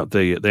bothered about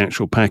the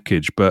actual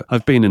package, but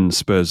I've been in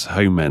Spurs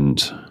home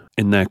end,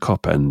 in their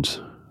cop end,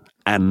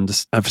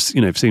 and I've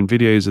seen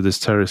videos of this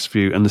terrace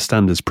view, and the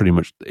standard's pretty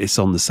much, it's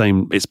on the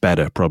same, it's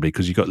better probably,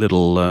 because you've got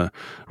little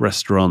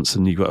restaurants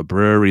and you've got a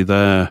brewery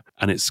there,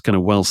 and it's kind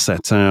of well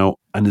set out,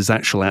 and there's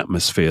actual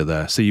atmosphere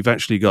there. So you've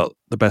actually got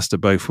the best of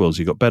both worlds.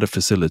 You've got better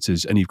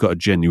facilities, and you've got a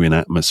genuine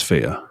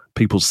atmosphere.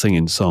 People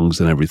singing songs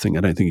and everything.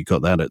 I don't think you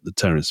got that at the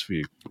terrace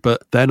view.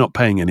 But they're not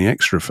paying any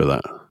extra for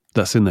that.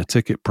 That's in their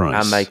ticket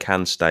price. And they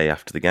can stay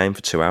after the game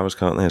for 2 hours,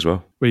 can't they, as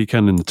well? Well, you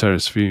can in the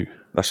terrace view.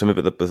 That's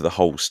something, but the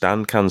whole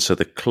stand can. So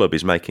the club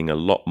is making a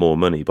lot more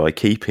money by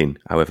keeping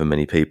however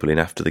many people in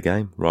after the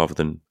game, rather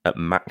than at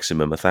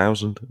maximum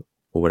 1,000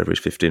 or whatever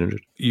it's 1,500.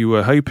 You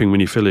were hoping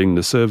when you're filling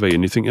the survey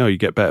and you think, oh, you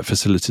get better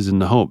facilities in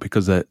the Holt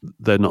because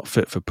they're not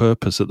fit for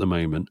purpose at the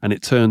moment. And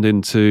it turned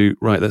into,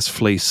 right, let's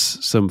fleece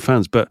some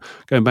fans. But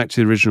going back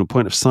to the original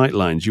point of sight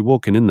lines, you're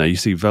walking in there, you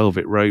see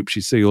velvet ropes,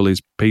 you see all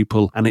these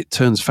people, and it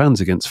turns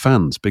fans against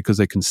fans because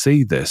they can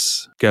see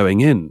this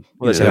going in.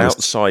 Well, there's an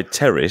outside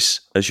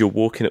terrace as you're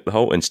walking up the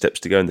Holt end steps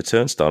to go in the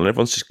turnstile, and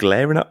everyone's just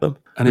glaring at them.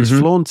 And it's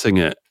flaunting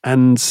it.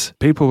 And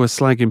people were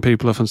slagging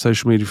people off on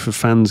social media for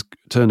fans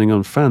turning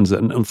on fans.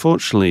 And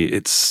unfortunately,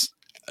 it's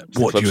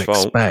what do you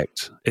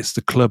expect? It's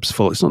the club's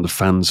fault. It's not the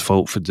fans'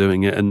 fault for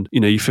doing it. And,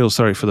 you feel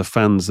sorry for the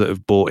fans that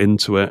have bought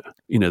into it.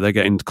 They're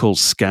getting called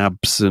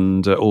scabs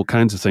and all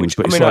kinds of things.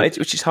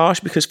 Which is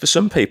harsh because for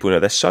some people,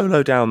 they're so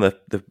low down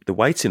the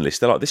waiting list.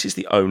 They're like, this is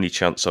the only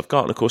chance I've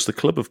got. And of course, the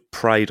club have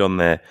preyed on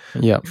their.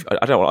 Yeah,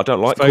 I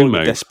don't like calling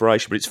it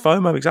desperation, but it's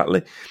FOMO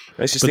exactly.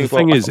 It's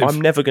just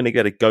I'm never going to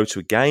get to go to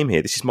a game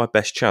here. This is my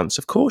best chance.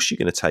 Of course, you're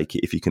going to take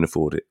it if you can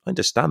afford it. I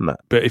understand that.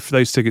 But if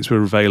those tickets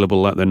were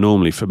available like they're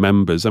normally for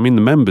members, I mean,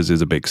 the members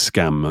is a big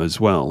scam as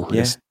well.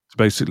 Yeah. It's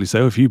basically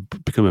so if you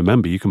become a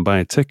member, you can buy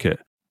a ticket.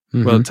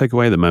 Mm-hmm. Well, take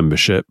away the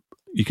membership.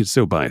 You could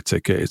still buy a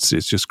ticket. It's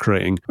just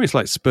creating. It's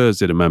like Spurs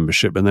did a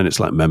membership, and then it's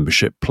like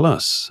membership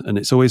plus, and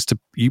it's always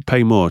you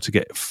pay more to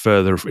get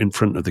further in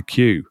front of the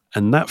queue.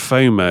 And that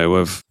FOMO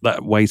of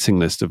that waiting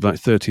list of like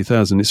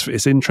 30,000,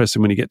 it's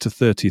interesting when you get to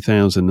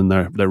 30,000 and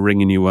they're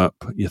ringing you up.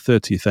 You're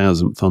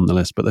 30,000th on the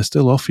list, but they're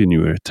still offering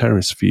you a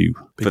terrace view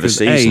for the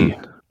season.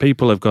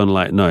 People have gone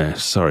like, no,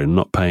 sorry, I'm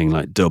not paying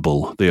like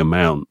double the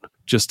amount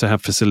just to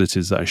have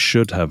facilities that I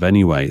should have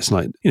anyway. It's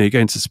like, you're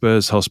going to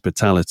Spurs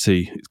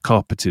hospitality, it's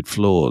carpeted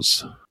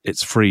floors,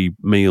 it's free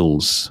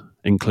meals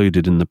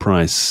included in the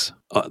price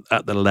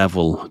at the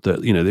level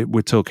that,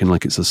 we're talking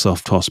like it's a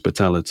soft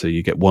hospitality.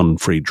 You get one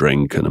free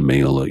drink and a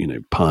meal,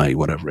 pie,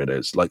 whatever it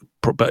is. Like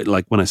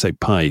when I say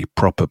pie,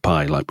 proper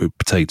pie, like with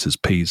potatoes,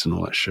 peas and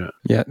all that shit.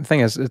 Yeah, the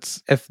thing is,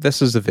 if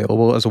this is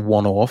available as a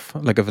one-off,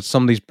 like if it's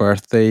somebody's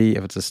birthday,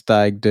 if it's a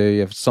stag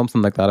do, if it's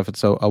something like that, if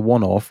it's a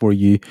one-off where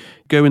you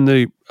go in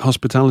the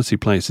hospitality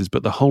places,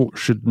 but the Holt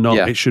should not.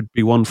 Yeah. It should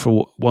be one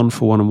for one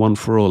and one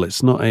for all.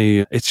 It's not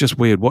it's just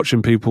weird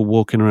watching people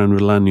walking around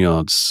with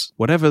lanyards,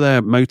 whatever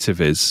their motive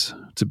is.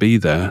 to be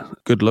there.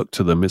 Good luck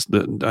to them.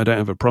 I don't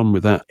have a problem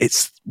with that.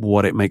 It's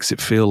what it makes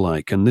it feel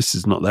like. And this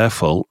is not their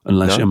fault,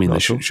 unless, they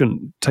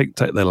shouldn't take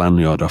their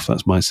lanyard off.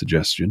 That's my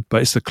suggestion.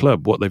 But it's the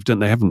club. What they've done,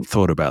 they haven't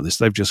thought about this.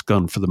 They've just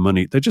gone for the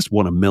money. They just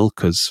want to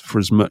milk us for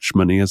as much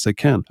money as they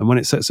can. And when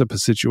it sets up a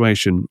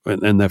situation,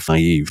 and they're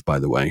naive, by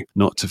the way,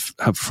 not to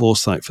have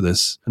foresight for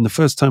this. And the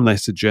first time they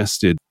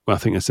suggested, I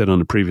think I said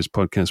on a previous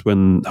podcast,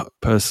 when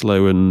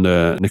Purslow and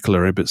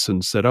Nicola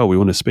Ibbotson said, we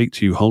want to speak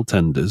to you Holt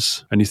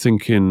Enders. And you're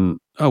thinking,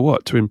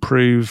 what, to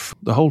improve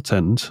the Holt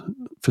End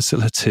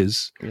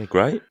facilities? Yeah,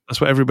 great.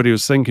 That's what everybody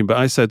was thinking. But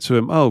I said to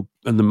him,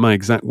 and my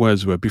exact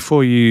words were,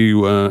 before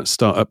you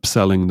start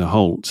upselling the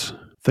Holt,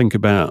 think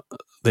about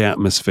the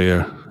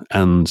atmosphere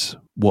and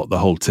what the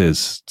Holt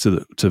is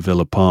to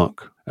Villa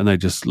Park. And they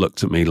just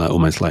looked at me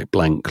almost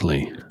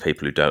blankly.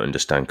 People who don't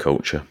understand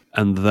culture.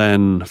 And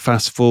then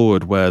fast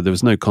forward where there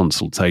was no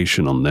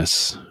consultation on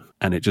this,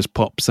 and it just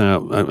pops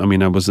out. I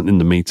mean, I wasn't in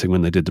the meeting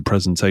when they did the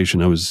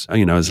presentation. I was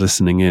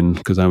listening in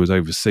because I was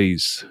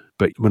overseas.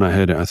 But when I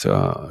heard it, I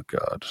thought, oh,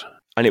 God.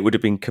 And it would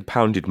have been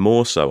compounded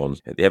more so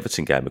at the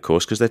Everton game, of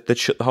course, because they'd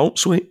shut the Holt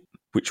suite,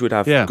 which would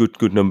have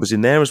good numbers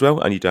in there as well,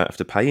 and you don't have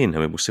to pay in. I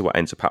mean, we'll see what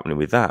ends up happening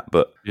with that.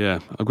 But yeah,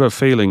 I've got a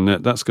feeling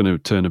that that's going to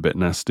turn a bit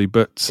nasty.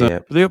 But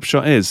the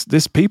upshot is,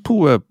 people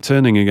were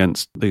turning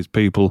against these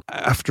people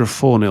after a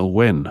 4-0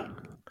 win.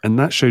 And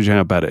that shows you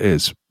how bad it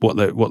is, what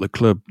the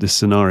club, this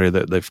scenario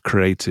that they've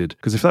created.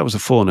 Because if that was a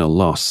 4-0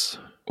 loss...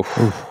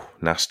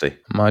 nasty.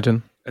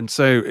 Imagine. And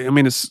so, I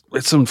mean,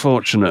 it's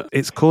unfortunate.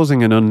 It's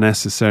causing an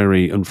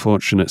unnecessary,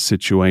 unfortunate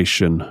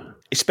situation.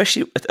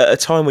 Especially at a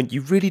time when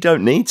you really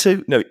don't need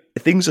to. No,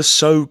 things are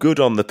so good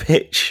on the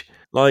pitch.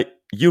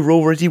 You're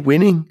already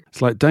winning.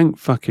 It's don't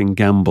fucking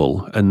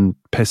gamble and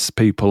piss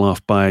people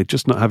off by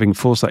just not having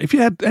foresight. If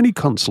you had any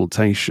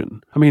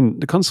consultation, I mean,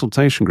 the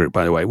consultation group,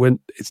 by the way, when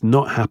it's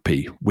not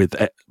happy with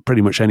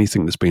pretty much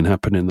anything that's been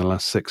happening in the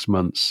last 6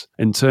 months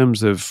in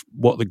terms of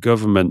what the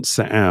government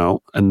set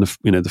out and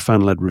the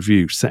fan-led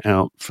review set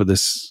out for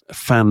this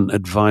fan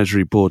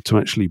advisory board to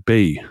actually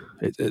be.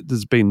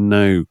 There's been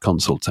no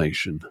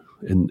consultation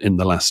in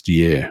the last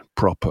year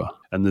proper.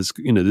 And there's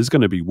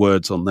going to be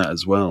words on that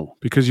as well,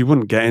 because you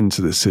wouldn't get into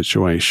this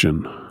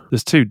situation.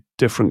 There's two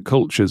different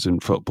cultures in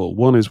football.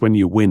 One is when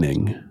you're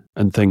winning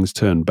and things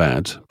turn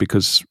bad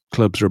because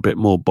clubs are a bit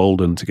more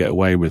bolden to get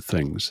away with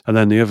things. And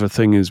then the other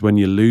thing is when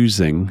you're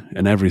losing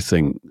and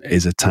everything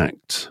is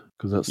attacked.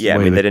 That's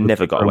they'd have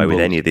never got away with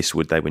any of this,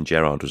 would they, when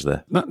Gerrard was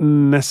there? Not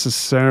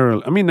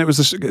necessarily. I mean, it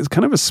was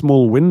kind of a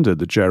small window,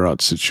 the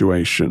Gerrard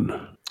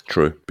situation.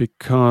 True.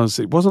 Because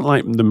it wasn't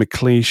like the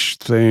McLeish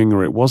thing,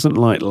 or it wasn't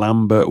like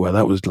Lambert, where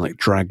that was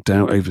dragged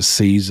out over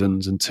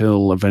seasons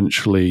until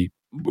eventually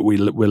we're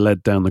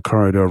led down the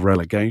corridor of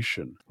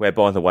relegation. Where,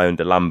 by the way,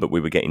 under Lambert, we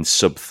were getting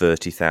sub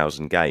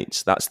 30,000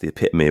 gates. That's the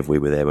epitome of we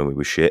were there when we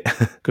were shit.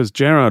 Because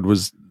Gerrard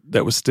was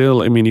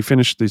still, I mean, he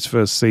finished his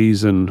first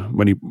season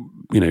when he,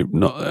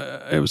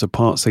 it was a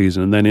part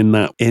season. And then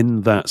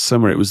in that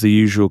summer, it was the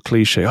usual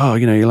cliche,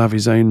 he'll have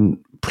his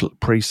own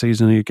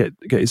pre-season, you get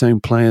his own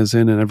players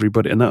in and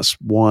everybody, and that's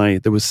why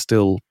there was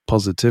still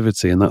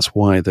positivity, and that's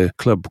why the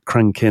club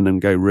crank in and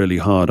go really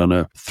hard on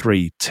a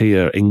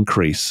 3-tier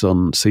increase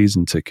on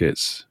season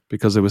tickets,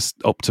 because there was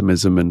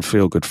optimism and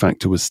feel-good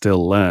factor was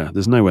still there.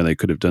 There's no way they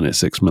could have done it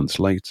 6 months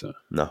later.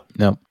 No.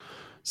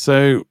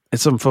 So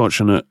it's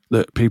unfortunate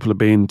that people are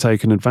being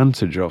taken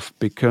advantage of,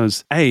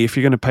 because if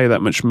you're going to pay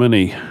that much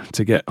money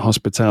to get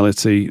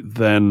hospitality,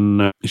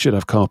 then you should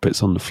have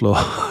carpets on the floor.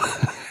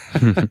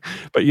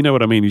 But you know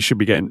what I mean? You should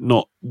be getting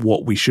not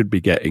what we should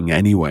be getting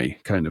anyway,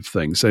 kind of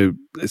thing. So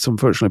it's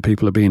unfortunate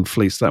people are being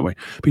fleeced that way.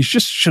 But you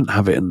just shouldn't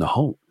have it in the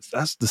hole.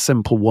 That's the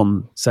simple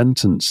one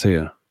sentence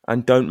here.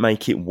 And don't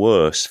make it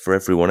worse for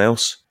everyone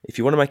else. If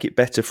you want to make it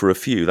better for a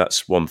few,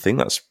 that's one thing.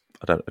 I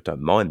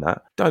don't mind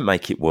that. Don't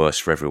make it worse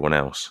for everyone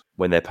else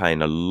when they're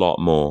paying a lot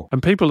more.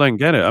 And people don't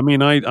get it. I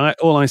mean, I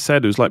all I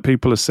said was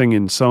people are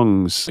singing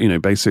songs,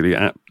 basically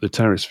at the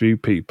Terrace View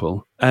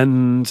people.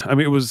 And I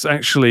mean, it was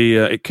actually,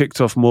 it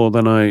kicked off more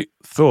than I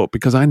thought,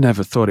 because I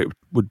never thought it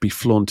would be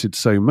flaunted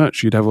so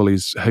much. You'd have all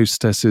these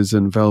hostesses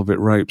and velvet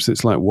ropes.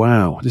 It's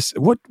wow.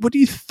 What do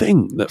you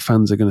think that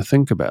fans are going to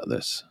think about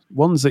this?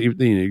 Ones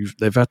that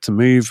they've had to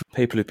move.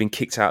 People who've been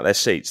kicked out of their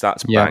seats.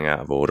 That's bang out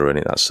of order, isn't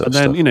it? That sort of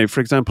stuff. And then,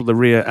 for example, the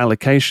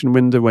reallocation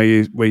window where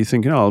you're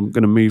thinking, I'm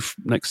going to move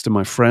next to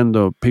my friend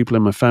or people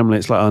in my family.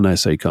 It's oh no,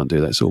 so you can't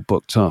do that. It's all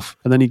booked off.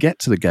 And then you get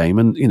to the game,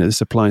 and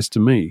this applies to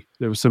me.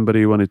 There was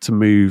somebody who wanted to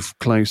move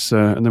closer,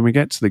 and then we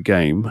get to the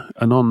game,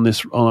 and on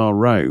our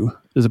row,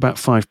 there's about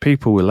 5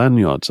 people with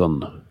lanyards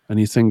on, and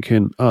you're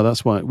thinking,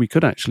 that's why we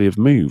could actually have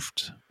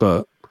moved,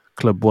 but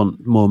club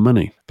want more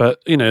money. But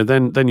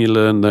then you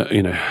learn that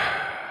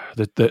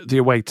the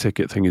away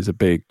ticket thing is a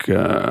big.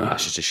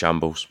 That's just a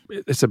shambles.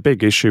 It's a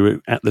big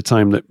issue at the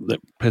time that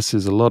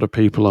pisses a lot of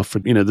people off.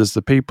 There's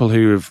the people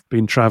who have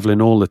been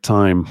travelling all the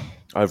time.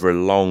 Over a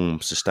long,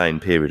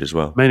 sustained period as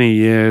well. Many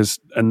years,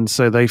 and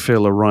so they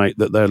feel a right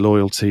that their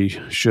loyalty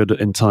should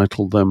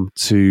entitle them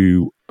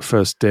to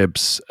first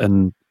dibs,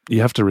 and You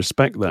have to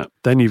respect that.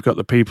 Then you've got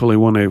the people who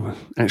want to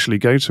actually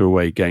go to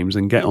away games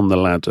and get on the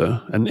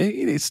ladder, and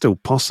it's still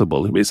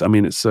possible. It's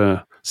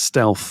a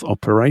stealth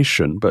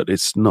operation, but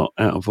it's not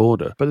out of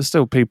order. But there's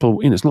still people,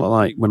 it's not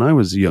like when I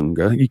was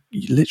younger, you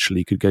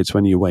literally could go to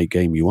any away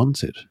game you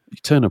wanted. You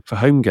turn up for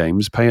home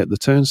games, pay at the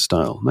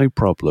turnstile, no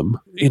problem,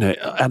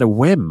 at a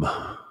whim,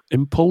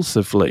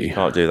 impulsively.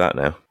 Can't do that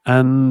now.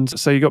 And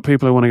so you got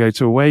people who want to go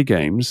to away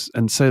games,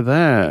 and so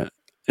they're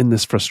in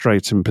this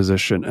frustrating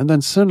position. And then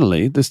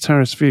suddenly this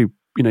terrace view,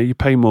 you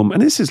pay more.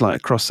 And this is like a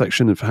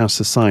cross-section of how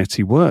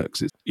society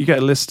works. You get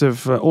a list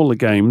of all the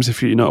games,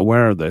 if you're not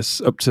aware of this,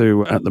 at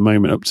the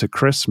moment, up to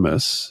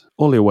Christmas,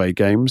 all the away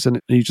games, and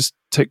you just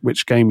tick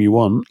which game you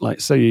want. Like,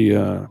 say,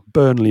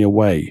 Burnley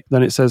away.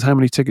 Then it says, how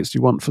many tickets do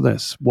you want for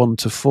this? 1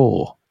 to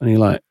 4. And you're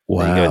like,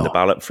 wow. You go in the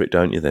ballot for it,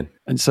 don't you, then?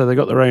 And so they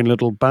got their own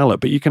little ballot.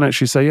 But you can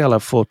actually say, yeah, I'll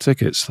have 4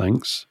 tickets,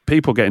 thanks.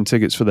 People getting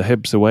tickets for the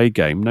Hibs away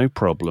game, no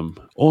problem.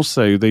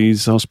 Also,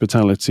 these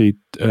hospitality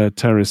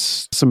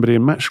terrace, somebody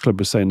in Match Club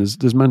was saying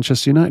there's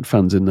Manchester United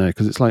fans in there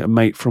because it's like a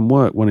mate from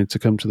work wanted to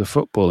come to the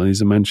football and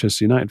he's a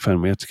Manchester United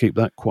fan. We had to keep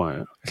that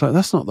quiet. It's like,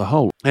 that's not the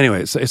whole.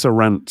 Anyway, it's a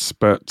rant,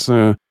 but...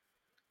 a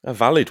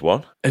valid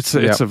one. It's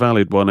a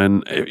valid one.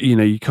 And,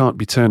 you can't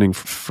be turning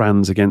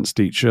fans against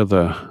each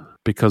other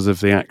because of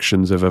the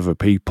actions of other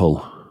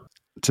people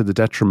to the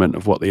detriment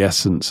of what the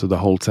essence of the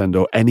Holt End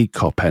or any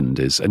Cop End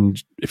is.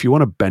 And if you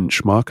want to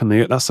benchmark,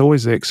 and that's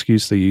always the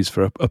excuse they use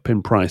for up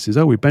in prices.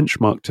 Oh, we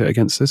benchmarked it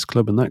against this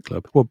club and that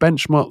club. Well,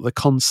 benchmark the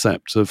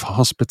concept of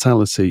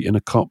hospitality in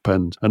a Cop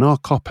End. And our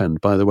Cop End,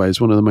 by the way,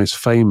 is one of the most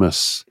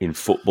famous... In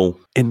football,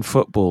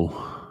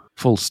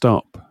 full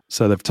stop.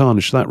 So they've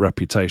tarnished that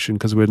reputation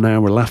because we're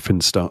now a laughing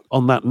stock.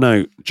 On that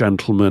note,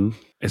 gentlemen,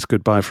 it's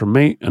goodbye from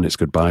me and it's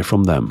goodbye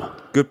from them.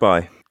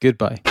 Goodbye.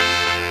 Goodbye.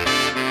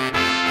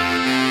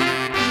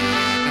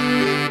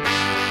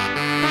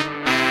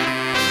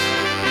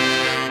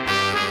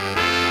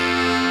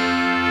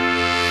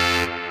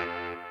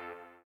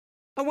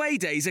 Away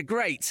days are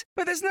great,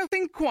 but there's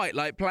nothing quite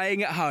like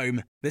playing at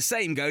home. The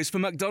same goes for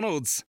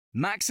McDonald's.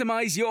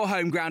 Maximise your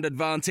home ground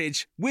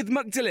advantage with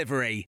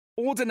McDelivery.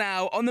 Order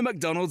now on the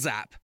McDonald's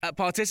app. At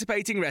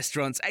participating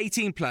restaurants,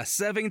 18 plus,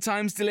 serving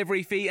times,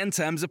 delivery fee and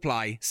terms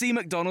apply. See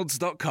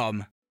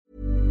mcdonalds.com.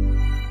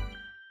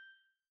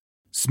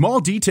 Small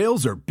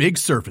details are big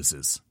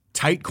surfaces.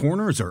 Tight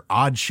corners are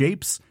odd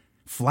shapes.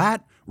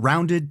 Flat,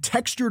 rounded,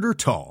 textured, or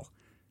tall.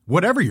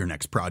 Whatever your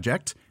next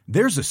project,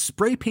 there's a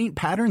spray paint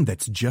pattern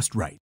that's just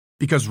right.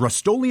 Because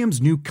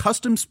Rust-Oleum's new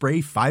Custom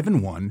Spray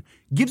 5-in-1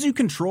 gives you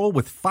control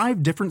with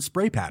 5 different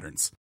spray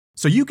patterns.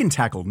 So you can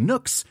tackle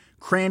nooks,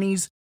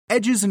 crannies,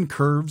 edges, and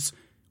curves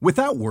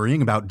without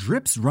worrying about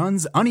drips,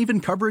 runs, uneven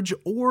coverage,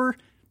 or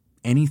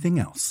anything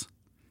else.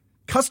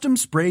 Custom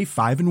Spray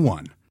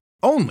 5-in-1.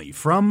 Only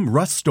from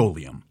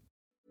Rust-Oleum.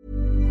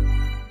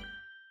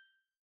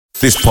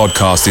 This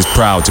podcast is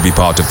proud to be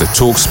part of the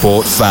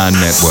TalkSport Fan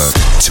Network.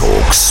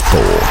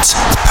 TalkSport.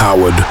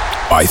 Powered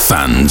by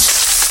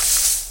fans.